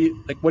off. Like, what do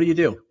you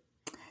do?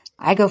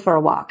 I go for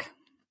a walk.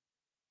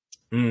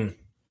 I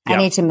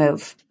need to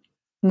move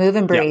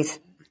and breathe.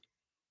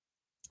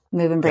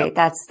 Move and breathe.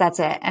 That's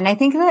it. And I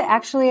think that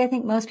actually, I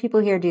think most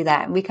people here do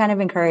that. We kind of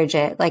encourage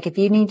it. Like if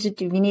you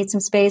need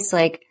some space,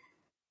 like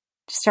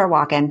just start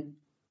walking.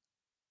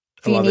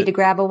 If you need to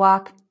grab a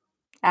walk,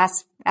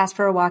 ask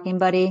for a walking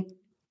buddy,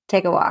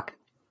 take a walk.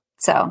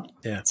 So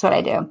that's what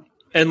I do.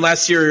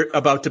 Unless you're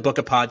about to book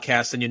a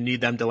podcast and you need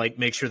them to like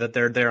make sure that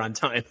they're there on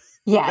time.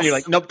 Yes. And you're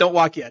like, nope, don't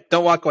walk yet.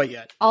 Don't walk quite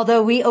yet.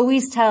 Although we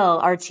always tell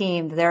our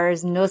team there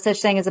is no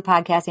such thing as a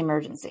podcast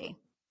emergency.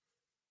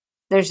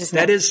 There's just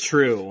that is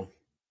true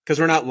because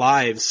we're not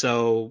live.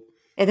 So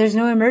there's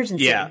no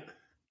emergency. Yeah.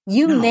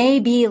 You may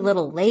be a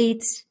little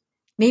late.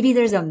 Maybe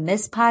there's a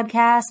missed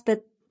podcast,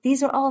 but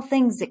these are all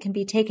things that can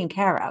be taken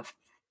care of.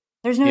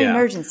 There's no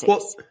emergencies.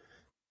 Well,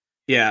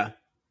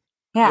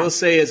 I will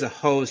say as a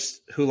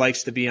host who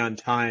likes to be on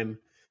time,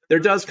 there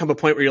does come a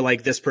point where you're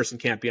like, this person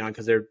can't be on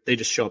because they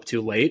just show up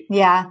too late.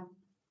 Yeah.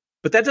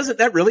 But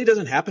that really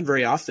doesn't happen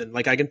very often.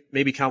 Like I can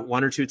maybe count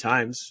 1 or 2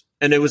 times.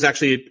 And it was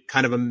actually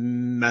kind of a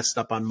messed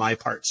up on my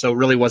part. So it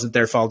really wasn't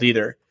their fault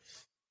either.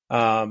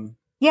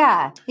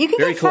 Yeah. You can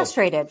get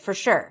frustrated for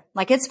sure.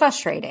 Like it's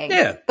frustrating.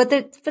 Yeah. But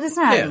it's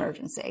not an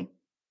emergency.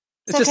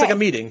 It's just like a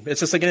meeting.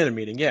 It's just like another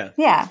meeting. Yeah.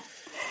 Yeah.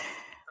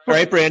 All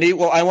right, Brandy.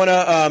 Well, I want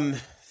to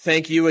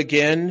thank you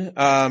again.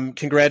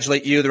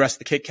 Congratulate you, the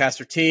rest of the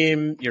KitCaster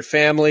team, your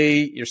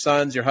family, your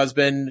sons, your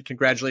husband.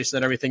 Congratulations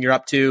on everything you're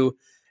up to.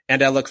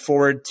 And I look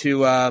forward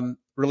to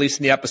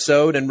releasing the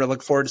episode, and we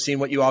look forward to seeing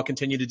what you all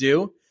continue to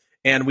do.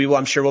 And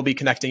I'm sure we'll be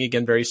connecting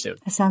again very soon.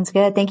 That sounds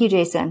good. Thank you,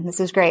 Jason.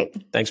 This is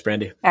great. Thanks,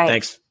 Brandy. All right.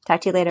 Thanks.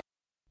 Talk to you later.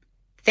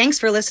 Thanks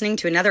for listening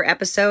to another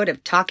episode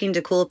of Talking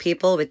to Cool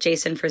People with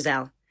Jason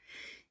Frizzell.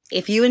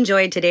 If you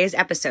enjoyed today's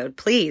episode,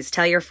 please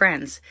tell your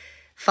friends.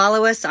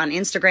 Follow us on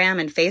Instagram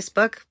and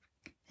Facebook,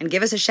 and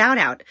give us a shout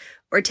out,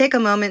 or take a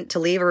moment to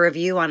leave a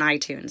review on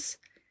iTunes.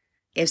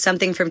 If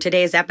something from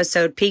today's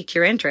episode piqued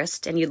your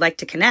interest and you'd like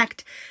to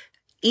connect,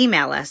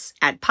 email us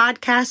at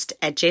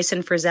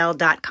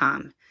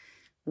podcast@jasonfrizzell.com.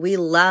 We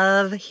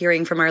love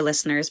hearing from our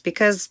listeners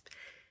because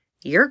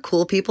you're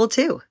cool people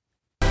too.